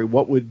Inquiry?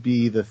 What would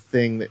be the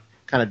thing that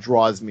kind of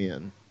draws me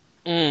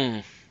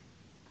in?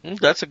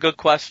 That's a good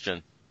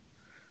question.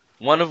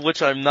 One of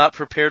which I'm not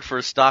prepared for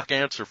a stock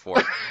answer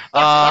for.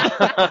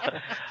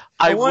 I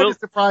wanted to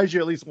surprise you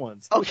at least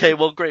once. Okay,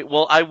 well, great.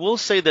 Well, I will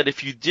say that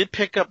if you did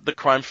pick up the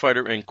Crime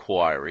Fighter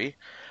Inquiry,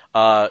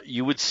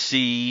 you would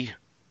see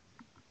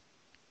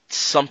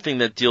something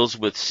that deals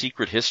with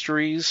secret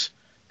histories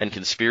and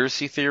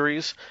conspiracy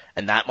theories,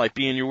 and that might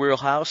be in your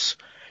wheelhouse.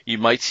 You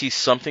might see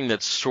something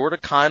that sort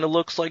of kind of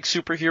looks like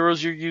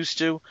superheroes you're used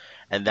to,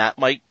 and that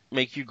might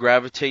make you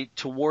gravitate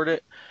toward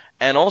it.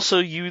 And also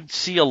you'd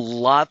see a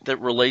lot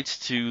that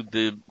relates to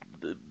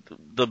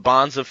the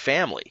bonds of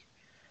family.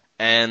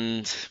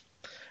 And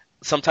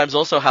sometimes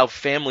also how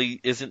family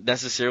isn't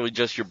necessarily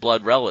just your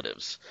blood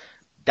relatives.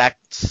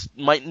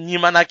 You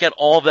might not get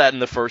all of that in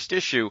the first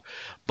issue,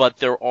 but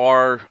there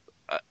are,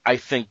 I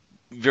think,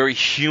 very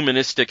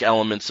humanistic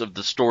elements of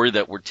the story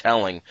that we're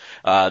telling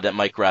that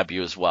might grab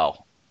you as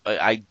well.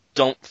 I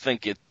don't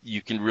think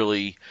you can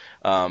really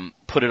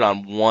put it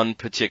on one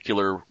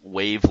particular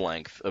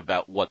wavelength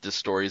about what this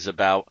story is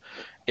about.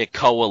 It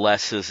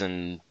coalesces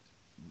and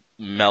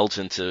melds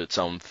into its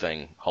own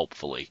thing,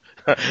 hopefully.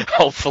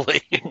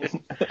 Hopefully.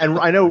 And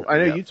I know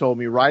you told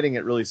me writing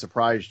it really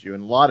surprised you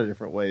in a lot of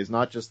different ways,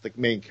 not just the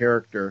main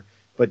character,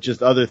 but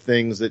just other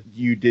things that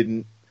you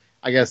didn't,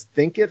 I guess,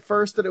 think at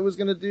first that it was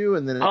going to do,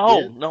 and then it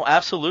did. No,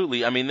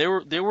 absolutely. I mean,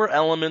 there were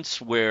elements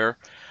where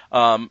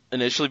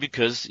initially,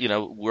 because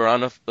we're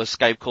on a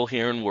Skype call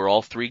here and we're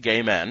all three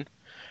gay men,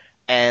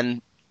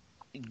 and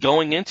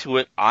going into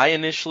it, I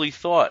initially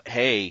thought,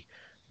 hey,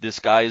 this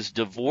guy's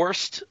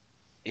divorced.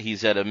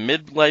 He's at a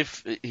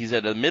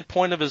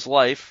midpoint of his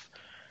life,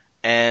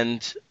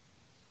 and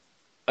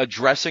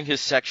addressing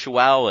his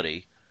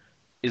sexuality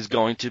is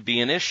going to be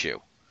an issue.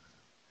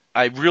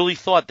 I really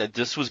thought that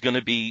this was going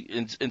to be,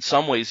 in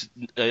some ways,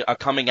 a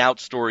coming out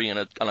story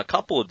on a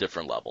couple of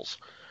different levels.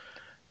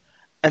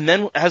 And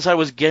then as I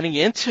was getting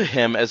into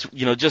him, as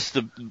just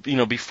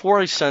before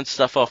I sent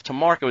stuff off to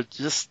Mark, I was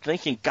just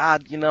thinking,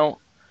 God,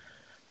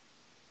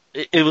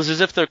 it was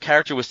as if the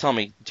character was telling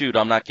me, dude,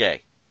 I'm not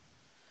gay.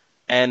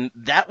 And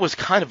that was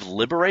kind of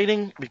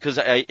liberating because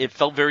it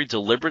felt very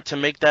deliberate to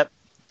make that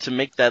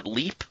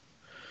leap.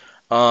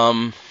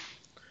 And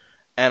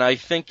I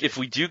think if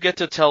we do get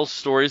to tell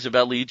stories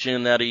about Lee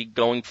Giannetti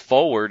going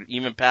forward,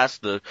 even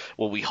past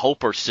what we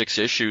hope are 6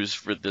 issues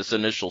for this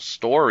initial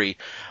story,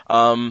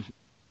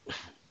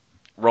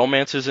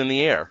 romance is in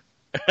the air.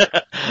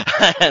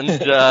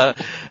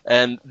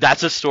 And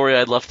that's a story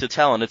I'd love to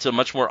tell, and it's a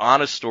much more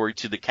honest story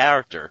to the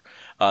character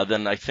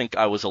than I think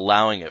I was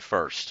allowing at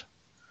first.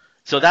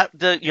 So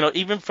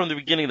even from the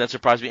beginning, that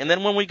surprised me. And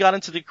then when we got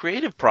into the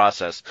creative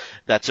process,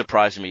 that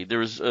surprised me. There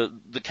was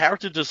the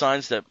character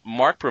designs that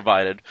Mark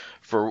provided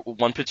for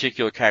one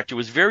particular character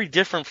was very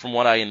different from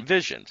what I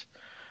envisioned,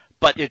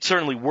 but it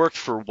certainly worked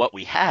for what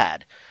we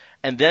had.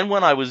 And then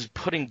when I was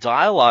putting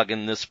dialogue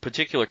in this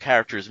particular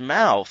character's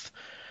mouth,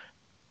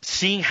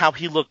 seeing how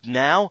he looked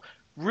now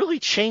really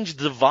changed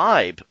the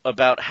vibe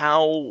about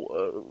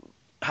how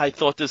I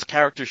thought this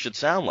character should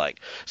sound like.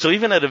 So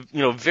even at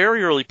a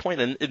very early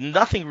point, and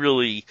nothing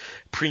really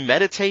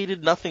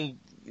premeditated, nothing,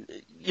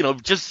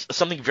 just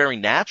something very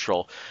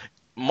natural,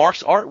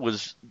 Mark's art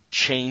was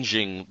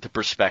changing the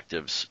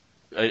perspectives,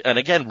 and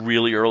again,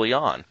 really early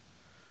on.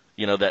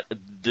 That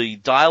the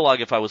dialogue,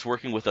 if I was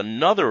working with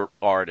another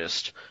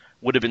artist,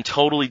 would have been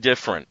totally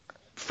different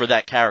for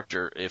that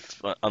character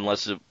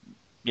unless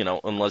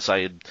I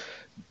had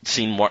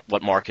seen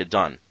what Mark had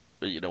done.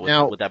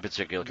 With that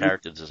particular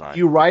character design.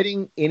 You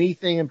writing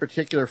anything in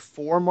particular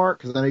for Mark?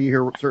 Because I know you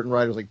hear certain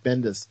writers like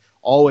Bendis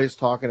always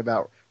talking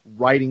about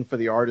writing for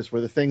the artist.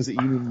 Were there things that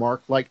you knew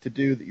Mark liked to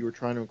do that you were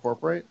trying to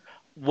incorporate?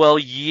 Well,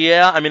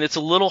 yeah. I mean, it's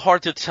a little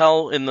hard to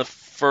tell in the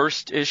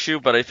first issue,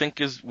 but I think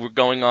as we're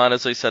going on,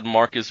 as I said,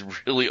 Mark is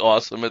really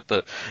awesome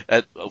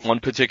at one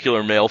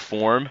particular male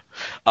form.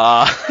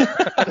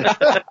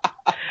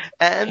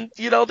 And,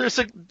 there's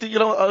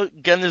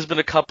again, there's been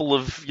a couple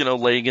of,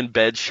 laying in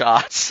bed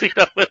shots, in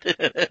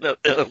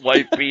a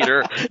white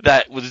beater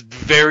that was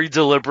very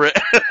deliberate.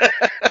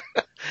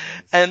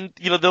 And,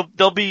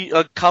 there'll be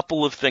a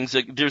couple of things.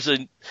 There's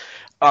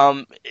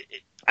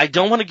I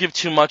don't want to give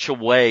too much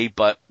away,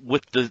 but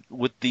with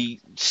the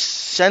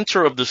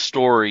center of the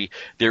story,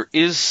 there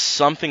is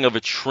something of a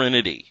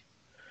trinity.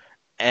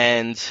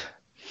 And,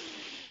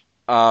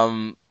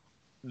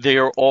 they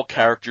are all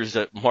characters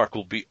that Mark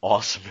will be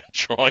awesome at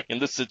drawing in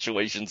the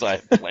situations I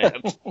have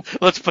planned.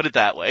 Let's put it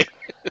that way.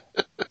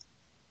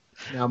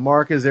 Now,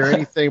 Mark, is there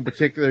anything in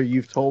particular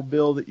you've told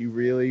Bill that you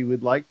really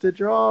would like to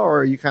draw,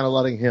 or are you kind of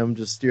letting him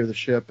just steer the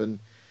ship and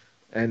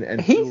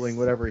doing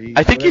whatever he...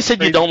 I think you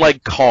said you don't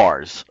like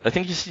cars. I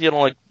think you said you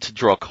don't like to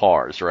draw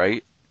cars,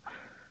 right?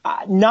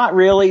 Not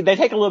really. They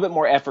take a little bit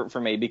more effort for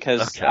me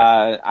because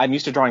I'm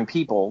used to drawing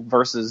people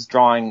versus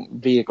drawing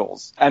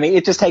vehicles. I mean,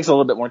 it just takes a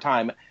little bit more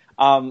time.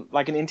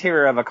 Like an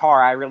interior of a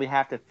car, I really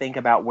have to think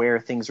about where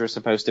things are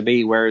supposed to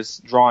be, whereas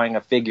drawing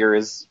a figure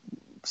is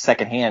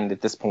secondhand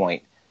at this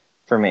point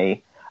for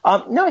me.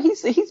 No,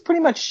 he's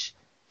pretty much,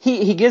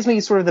 he gives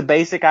me sort of the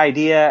basic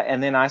idea,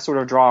 and then I sort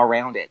of draw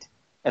around it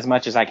as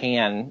much as I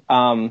can.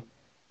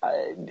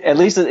 At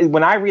least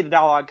when I read the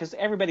dialogue, because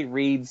everybody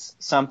reads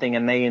something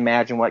and they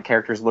imagine what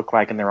characters look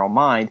like in their own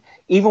mind.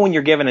 Even when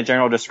you're given a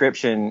general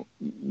description,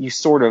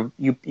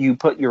 you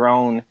put your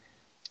own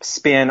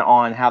spin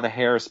on how the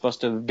hair is supposed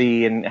to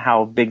be and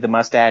how big the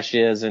mustache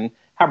is and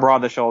how broad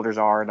the shoulders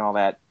are and all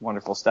that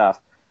wonderful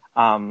stuff.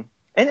 And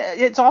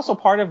it's also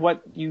part of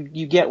what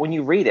you get when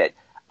you read it.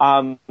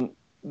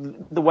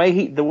 The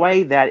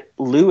way that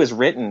Lou is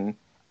written,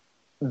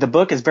 the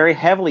book is very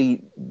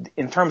heavily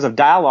in terms of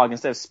dialogue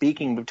instead of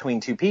speaking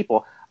between two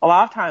people. A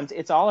lot of times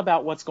it's all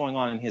about what's going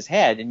on in his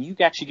head, and you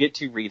actually get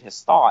to read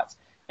his thoughts.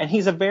 And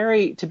he's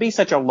to be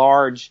such a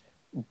large,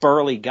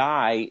 burly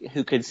guy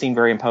who could seem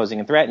very imposing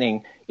and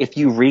threatening, if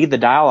you read the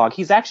dialogue,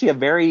 he's actually a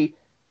very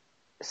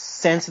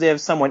sensitive,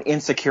 somewhat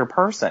insecure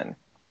person.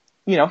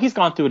 He's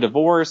gone through a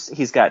divorce.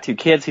 He's got 2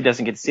 kids he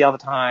doesn't get to see all the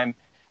time.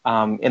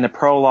 In the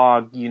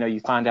prologue, you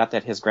find out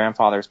that his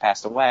grandfather's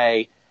passed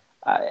away,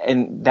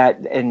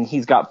 and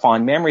he's got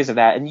fond memories of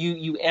that, and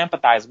you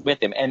empathize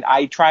with him. And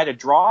I try to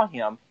draw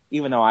him,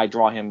 even though I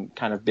draw him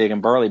kind of big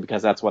and burly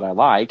because that's what I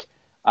like.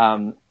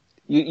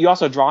 You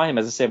also draw him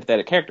as a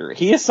sympathetic character.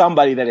 He is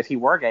somebody that if he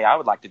were gay, I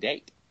would like to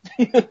date.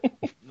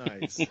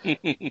 Nice.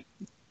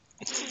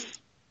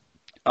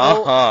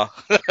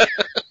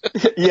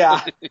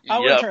 Yeah, I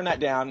would turn that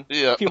down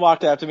if he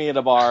walked up to me at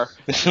a bar.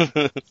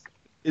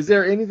 Is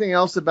there anything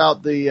else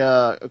about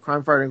the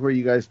Crime Fighter Inquiry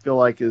you guys feel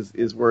like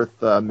is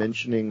worth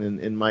mentioning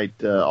and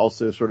might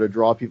also sort of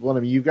draw people in? I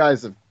mean, you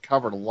guys have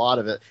covered a lot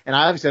of it, and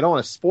I don't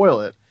want to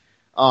spoil it.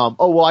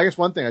 I guess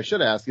one thing I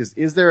should ask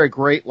is there a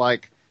great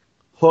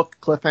hook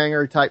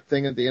cliffhanger type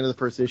thing at the end of the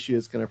first issue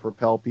that's going to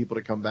propel people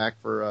to come back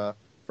for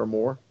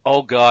more?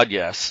 Oh God,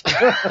 yes.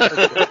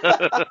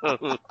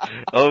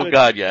 Oh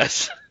God,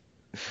 yes.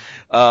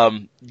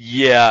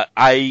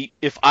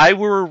 If I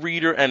were a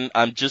reader, and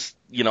I'm just,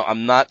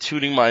 I'm not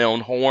tooting my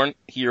own horn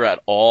here at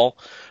all,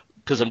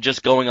 because I'm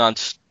just going on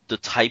the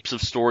types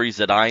of stories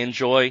that I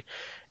enjoy.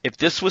 If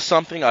this was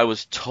something I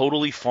was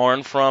totally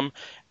foreign from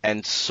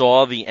and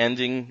saw the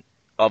ending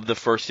of the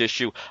first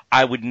issue,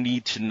 I would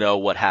need to know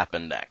what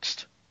happened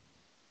next.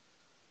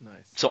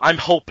 Nice. So I'm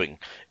hoping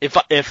if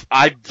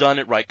I've done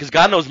it right, because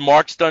God knows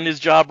Mark's done his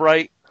job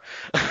right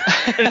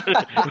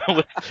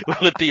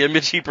with the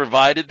image he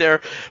provided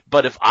there.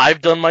 But if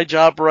I've done my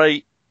job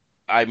right,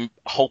 I'm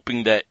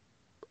hoping that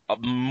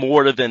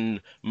more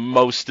than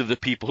most of the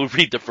people who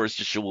read the first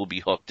issue will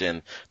be hooked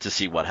in to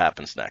see what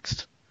happens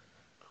next.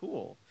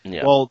 Cool.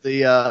 Yeah. Well,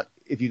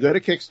 if you go to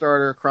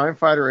Kickstarter, Crime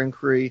Fighter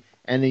Inquiry,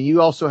 and then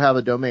you also have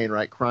a domain,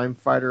 right?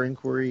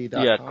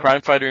 CrimeFighterInquiry.com? Yeah,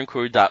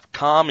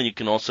 CrimeFighterInquiry.com, and you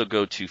can also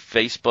go to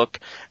Facebook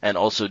and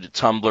also to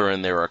Tumblr,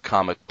 and there are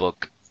comic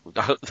book.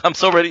 I'm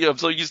so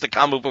used to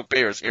comic book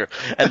bears here,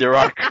 and there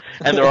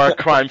are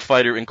Crime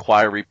Fighter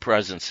Inquiry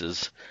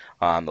presences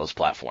on those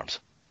platforms.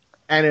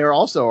 And there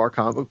also are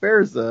Comic Book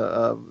Bears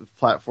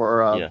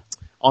platform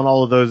on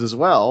all of those as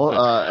well.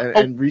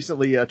 And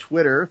recently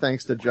Twitter,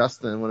 thanks to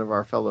Justin, one of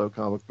our fellow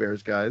Comic Book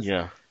Bears guys.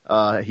 Yeah.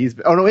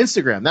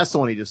 Instagram. That's the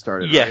one he just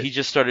started. Yeah, right? he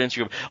just started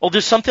Instagram. Oh,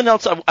 there's something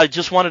else I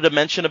just wanted to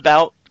mention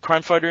about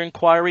Crime Fighter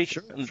Inquiry.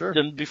 Sure.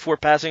 Before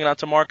passing it on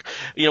to Mark,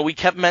 we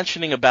kept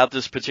mentioning about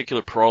this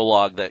particular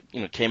prologue that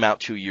came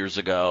out 2 years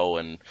ago,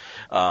 and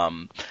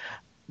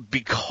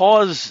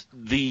because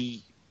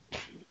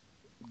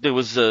there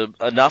was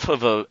enough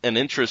of an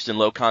interest in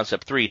Low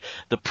Concept 3.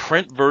 The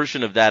print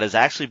version of that has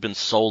actually been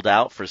sold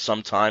out for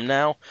some time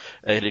now.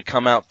 It had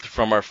come out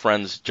from our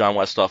friends John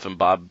Westhoff and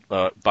Bob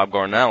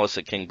Garnalis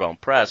at Kingbone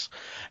Press,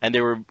 and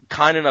they were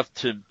kind enough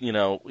to,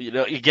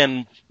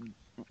 again,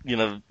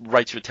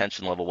 rights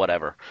retention level,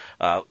 whatever.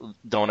 Don't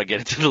want to get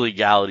into the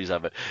legalities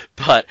of it.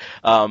 But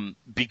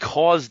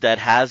because that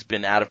has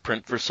been out of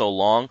print for so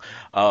long,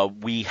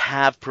 we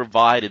have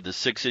provided the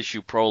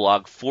 6-issue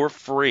prologue for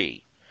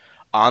free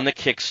on the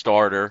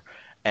Kickstarter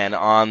and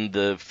on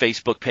the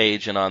Facebook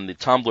page and on the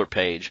Tumblr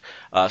page,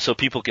 so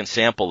people can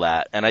sample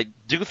that. And I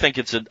do think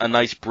it's a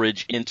nice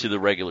bridge into the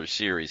regular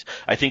series.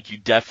 I think you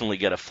definitely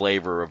get a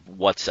flavor of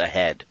what's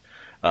ahead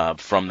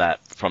from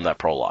that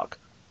prologue,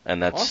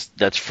 and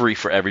that's free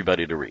for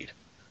everybody to read.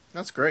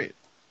 That's great.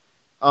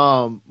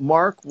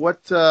 Mark,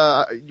 what?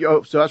 So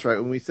that's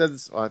right. When we said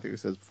this, I think we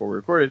said this before we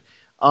recorded.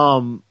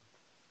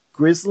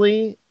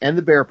 Grizzly and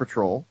the Bear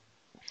Patrol.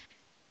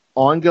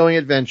 Ongoing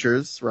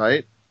adventures,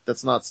 right?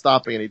 That's not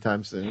stopping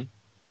anytime soon.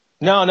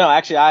 No,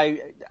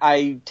 actually,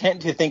 I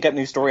tend to think up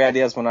new story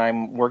ideas when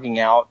I'm working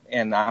out,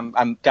 and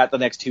I'm got the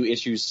next 2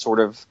 issues sort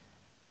of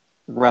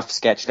rough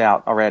sketched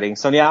out already.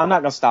 So yeah, I'm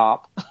not gonna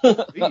stop.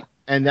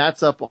 And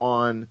that's up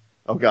on.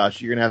 Oh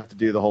gosh, you're gonna have to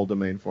do the whole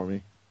domain for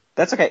me.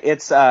 That's okay.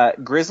 It's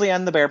Grizzly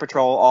and the Bear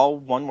Patrol, all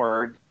one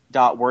word,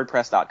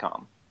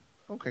 .wordpress.com.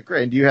 Okay,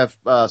 great. And do you have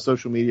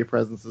social media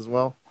presence as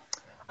well?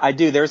 I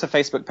do. There's a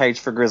Facebook page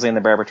for Grizzly and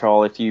the Bear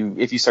Patrol. If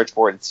you search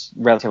for it, it's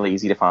relatively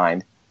easy to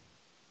find.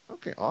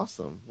 Okay,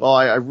 awesome. Well,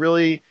 I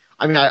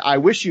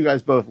wish you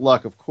guys both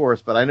luck, of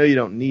course, but I know you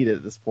don't need it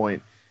at this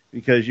point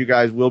because you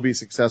guys will be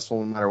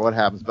successful no matter what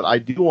happens. But I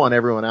do want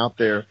everyone out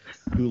there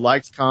who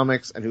likes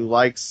comics and who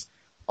likes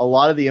a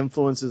lot of the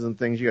influences and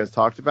things you guys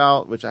talked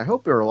about, which I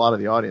hope there are a lot of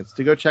the audience,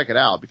 to go check it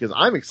out because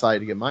I'm excited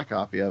to get my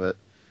copy of it.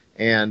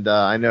 And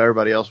I know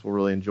everybody else will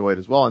really enjoy it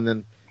as well. And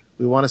then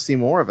we want to see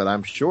more of it.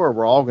 I'm sure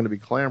we're all going to be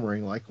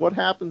clamoring, like, what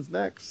happens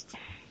next?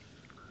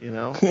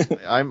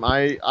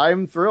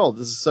 I'm thrilled.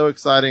 This is so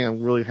exciting.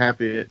 I'm really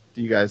happy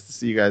to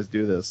see you guys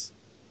do this.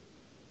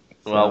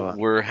 Well,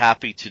 we're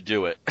happy to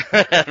do it.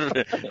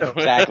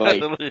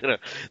 Exactly.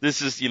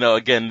 This is,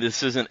 again,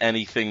 this isn't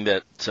anything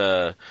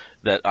that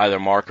either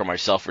Mark or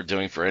myself are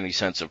doing for any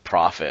sense of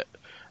profit.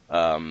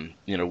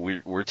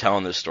 We're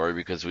telling this story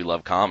because we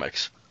love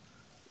comics,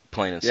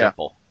 plain and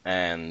simple.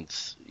 And,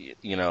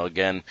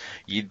 again,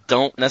 you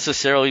don't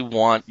necessarily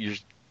want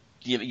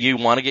you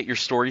want to get your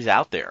stories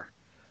out there.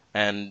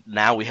 And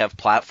now we have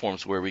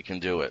platforms where we can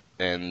do it.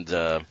 And,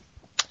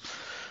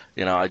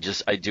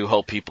 I do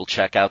hope people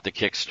check out the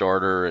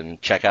Kickstarter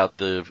and check out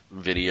the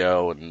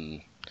video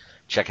and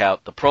check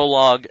out the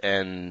prologue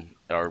and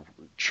are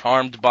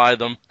charmed by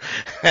them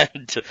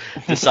and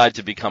decide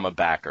to become a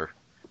backer,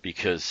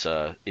 because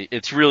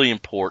it's really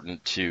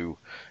important to,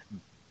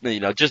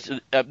 just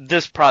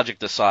this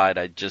project aside,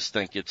 I just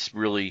think it's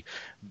really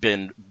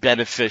been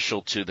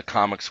beneficial to the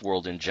comics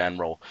world in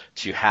general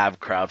to have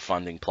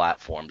crowdfunding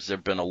platforms. There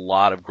have been a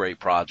lot of great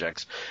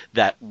projects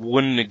that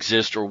wouldn't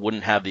exist or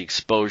wouldn't have the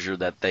exposure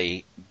that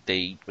they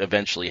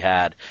eventually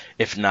had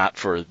if not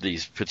for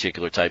these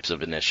particular types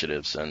of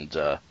initiatives. And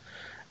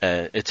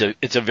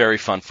it's a very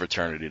fun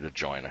fraternity to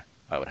join,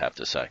 I would have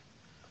to say.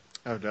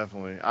 Oh,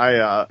 definitely.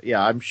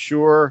 I'm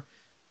sure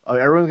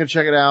everyone's gonna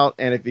check it out.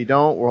 And if you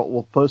don't,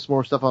 we'll post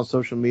more stuff on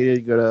social media.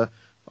 You go to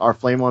our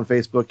Flame On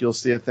Facebook, you'll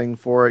see a thing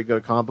for it. You go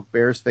to Comic Book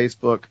Bears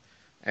Facebook,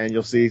 and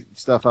you'll see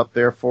stuff up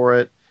there for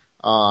it.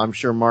 I'm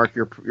sure, Mark,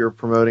 you're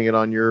promoting it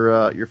on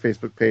your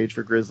Facebook page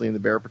for Grizzly and the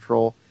Bear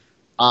Patrol.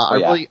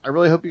 I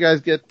really hope you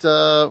guys get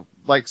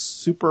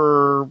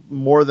super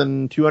more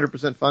than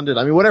 200% funded.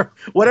 I mean,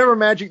 whatever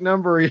magic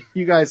number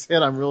you guys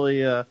hit, I'm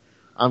really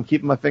I'm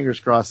keeping my fingers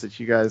crossed that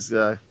you guys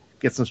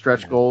get some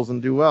stretch goals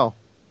and do well.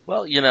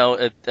 Well,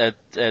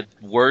 at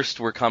worst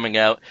we're coming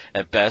out.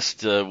 At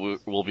best,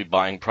 we'll be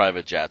buying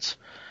private jets.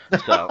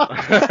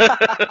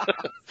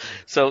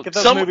 So get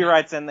those movie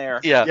rights in there.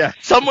 Yeah,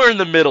 somewhere in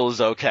the middle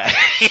is okay.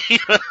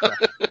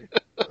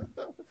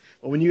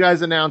 Well, when you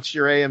guys announce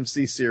your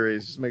AMC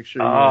series, just make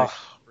sure you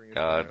bring it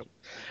God. up.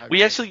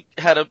 We actually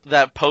had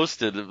that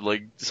posted,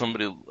 like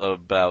somebody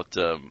about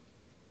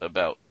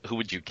who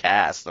would you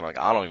cast. I'm like,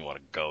 I don't even want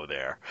to go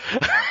there,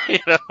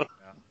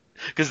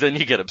 because then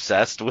you get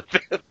obsessed with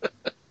it.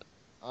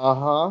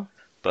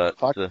 But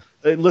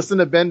listen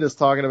to Bendis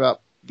talking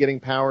about getting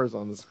powers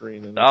on the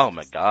screen. And oh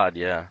my God,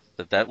 yeah,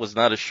 that was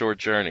not a short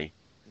journey.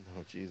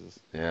 Oh Jesus.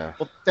 Yeah.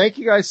 Well, thank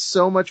you guys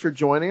so much for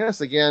joining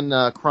us again.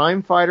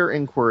 Crime Fighter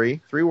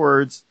Inquiry, 3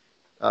 words.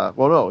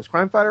 Is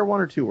Crime Fighter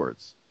 1 or 2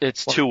 words?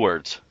 It's 2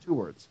 words. 2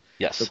 words.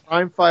 Yes. So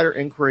Crime Fighter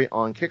Inquiry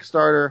on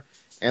Kickstarter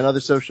and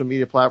other social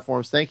media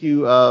platforms. Thank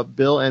you,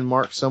 Bill and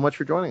Mark, so much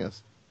for joining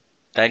us.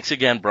 Thanks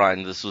again,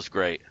 Brian. This was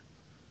great.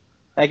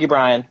 Thank you,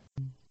 Brian.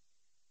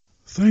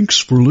 Thanks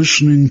for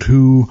listening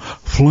to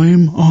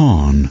Flame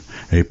On,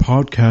 a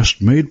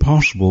podcast made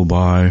possible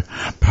by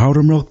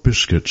Powder Milk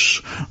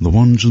Biscuits, the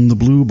ones in the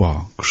blue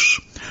box,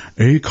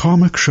 a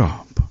comic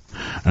shop,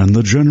 and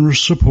the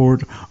generous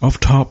support of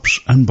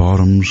tops and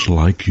bottoms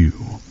like you.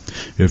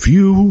 If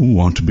you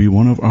want to be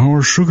one of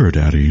our sugar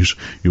daddies,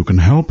 you can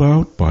help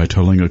out by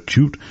telling a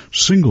cute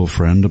single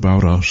friend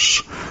about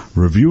us,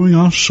 reviewing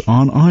us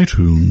on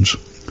iTunes,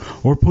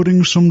 or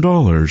putting some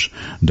dollars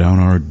down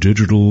our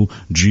digital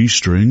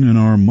G-string in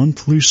our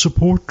monthly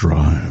support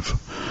drive.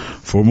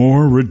 For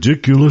more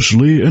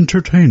ridiculously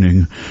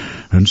entertaining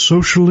and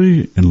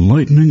socially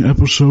enlightening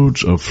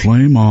episodes of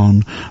Flame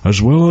On,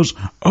 as well as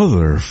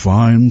other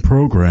fine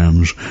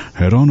programs,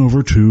 head on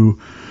over to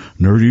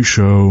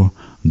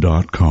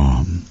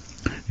nerdyshow.com.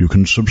 You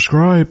can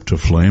subscribe to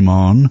Flame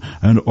On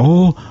and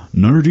all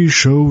Nerdy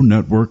Show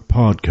Network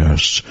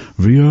podcasts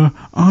via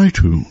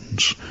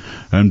iTunes.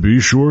 And be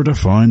sure to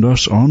find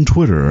us on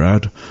Twitter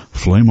at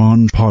Flame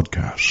On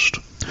Podcast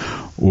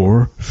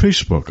or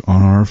Facebook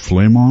on our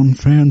Flame On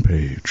fan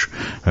page.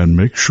 And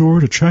make sure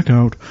to check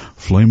out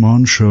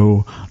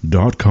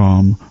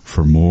flameonshow.com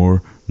for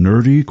more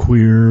nerdy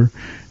queer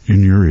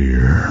in your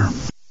ear.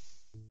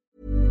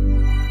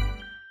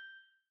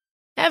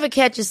 Ever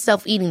catch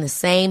yourself eating the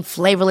same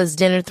flavorless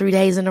dinner 3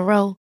 days in a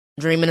row?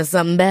 Dreaming of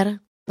something better?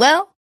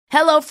 Well,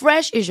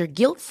 HelloFresh is your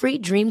guilt-free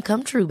dream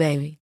come true,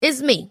 baby.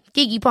 It's me,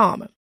 Keke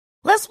Palmer.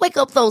 Let's wake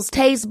up those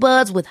taste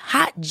buds with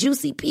hot,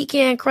 juicy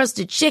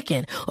pecan-crusted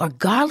chicken or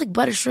garlic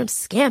butter shrimp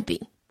scampi.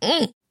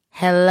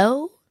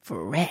 Hello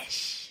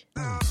Fresh.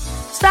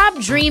 Stop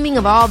dreaming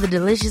of all the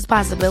delicious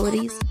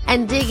possibilities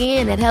and dig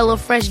in at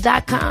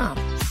HelloFresh.com.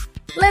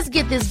 Let's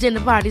get this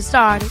dinner party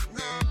started.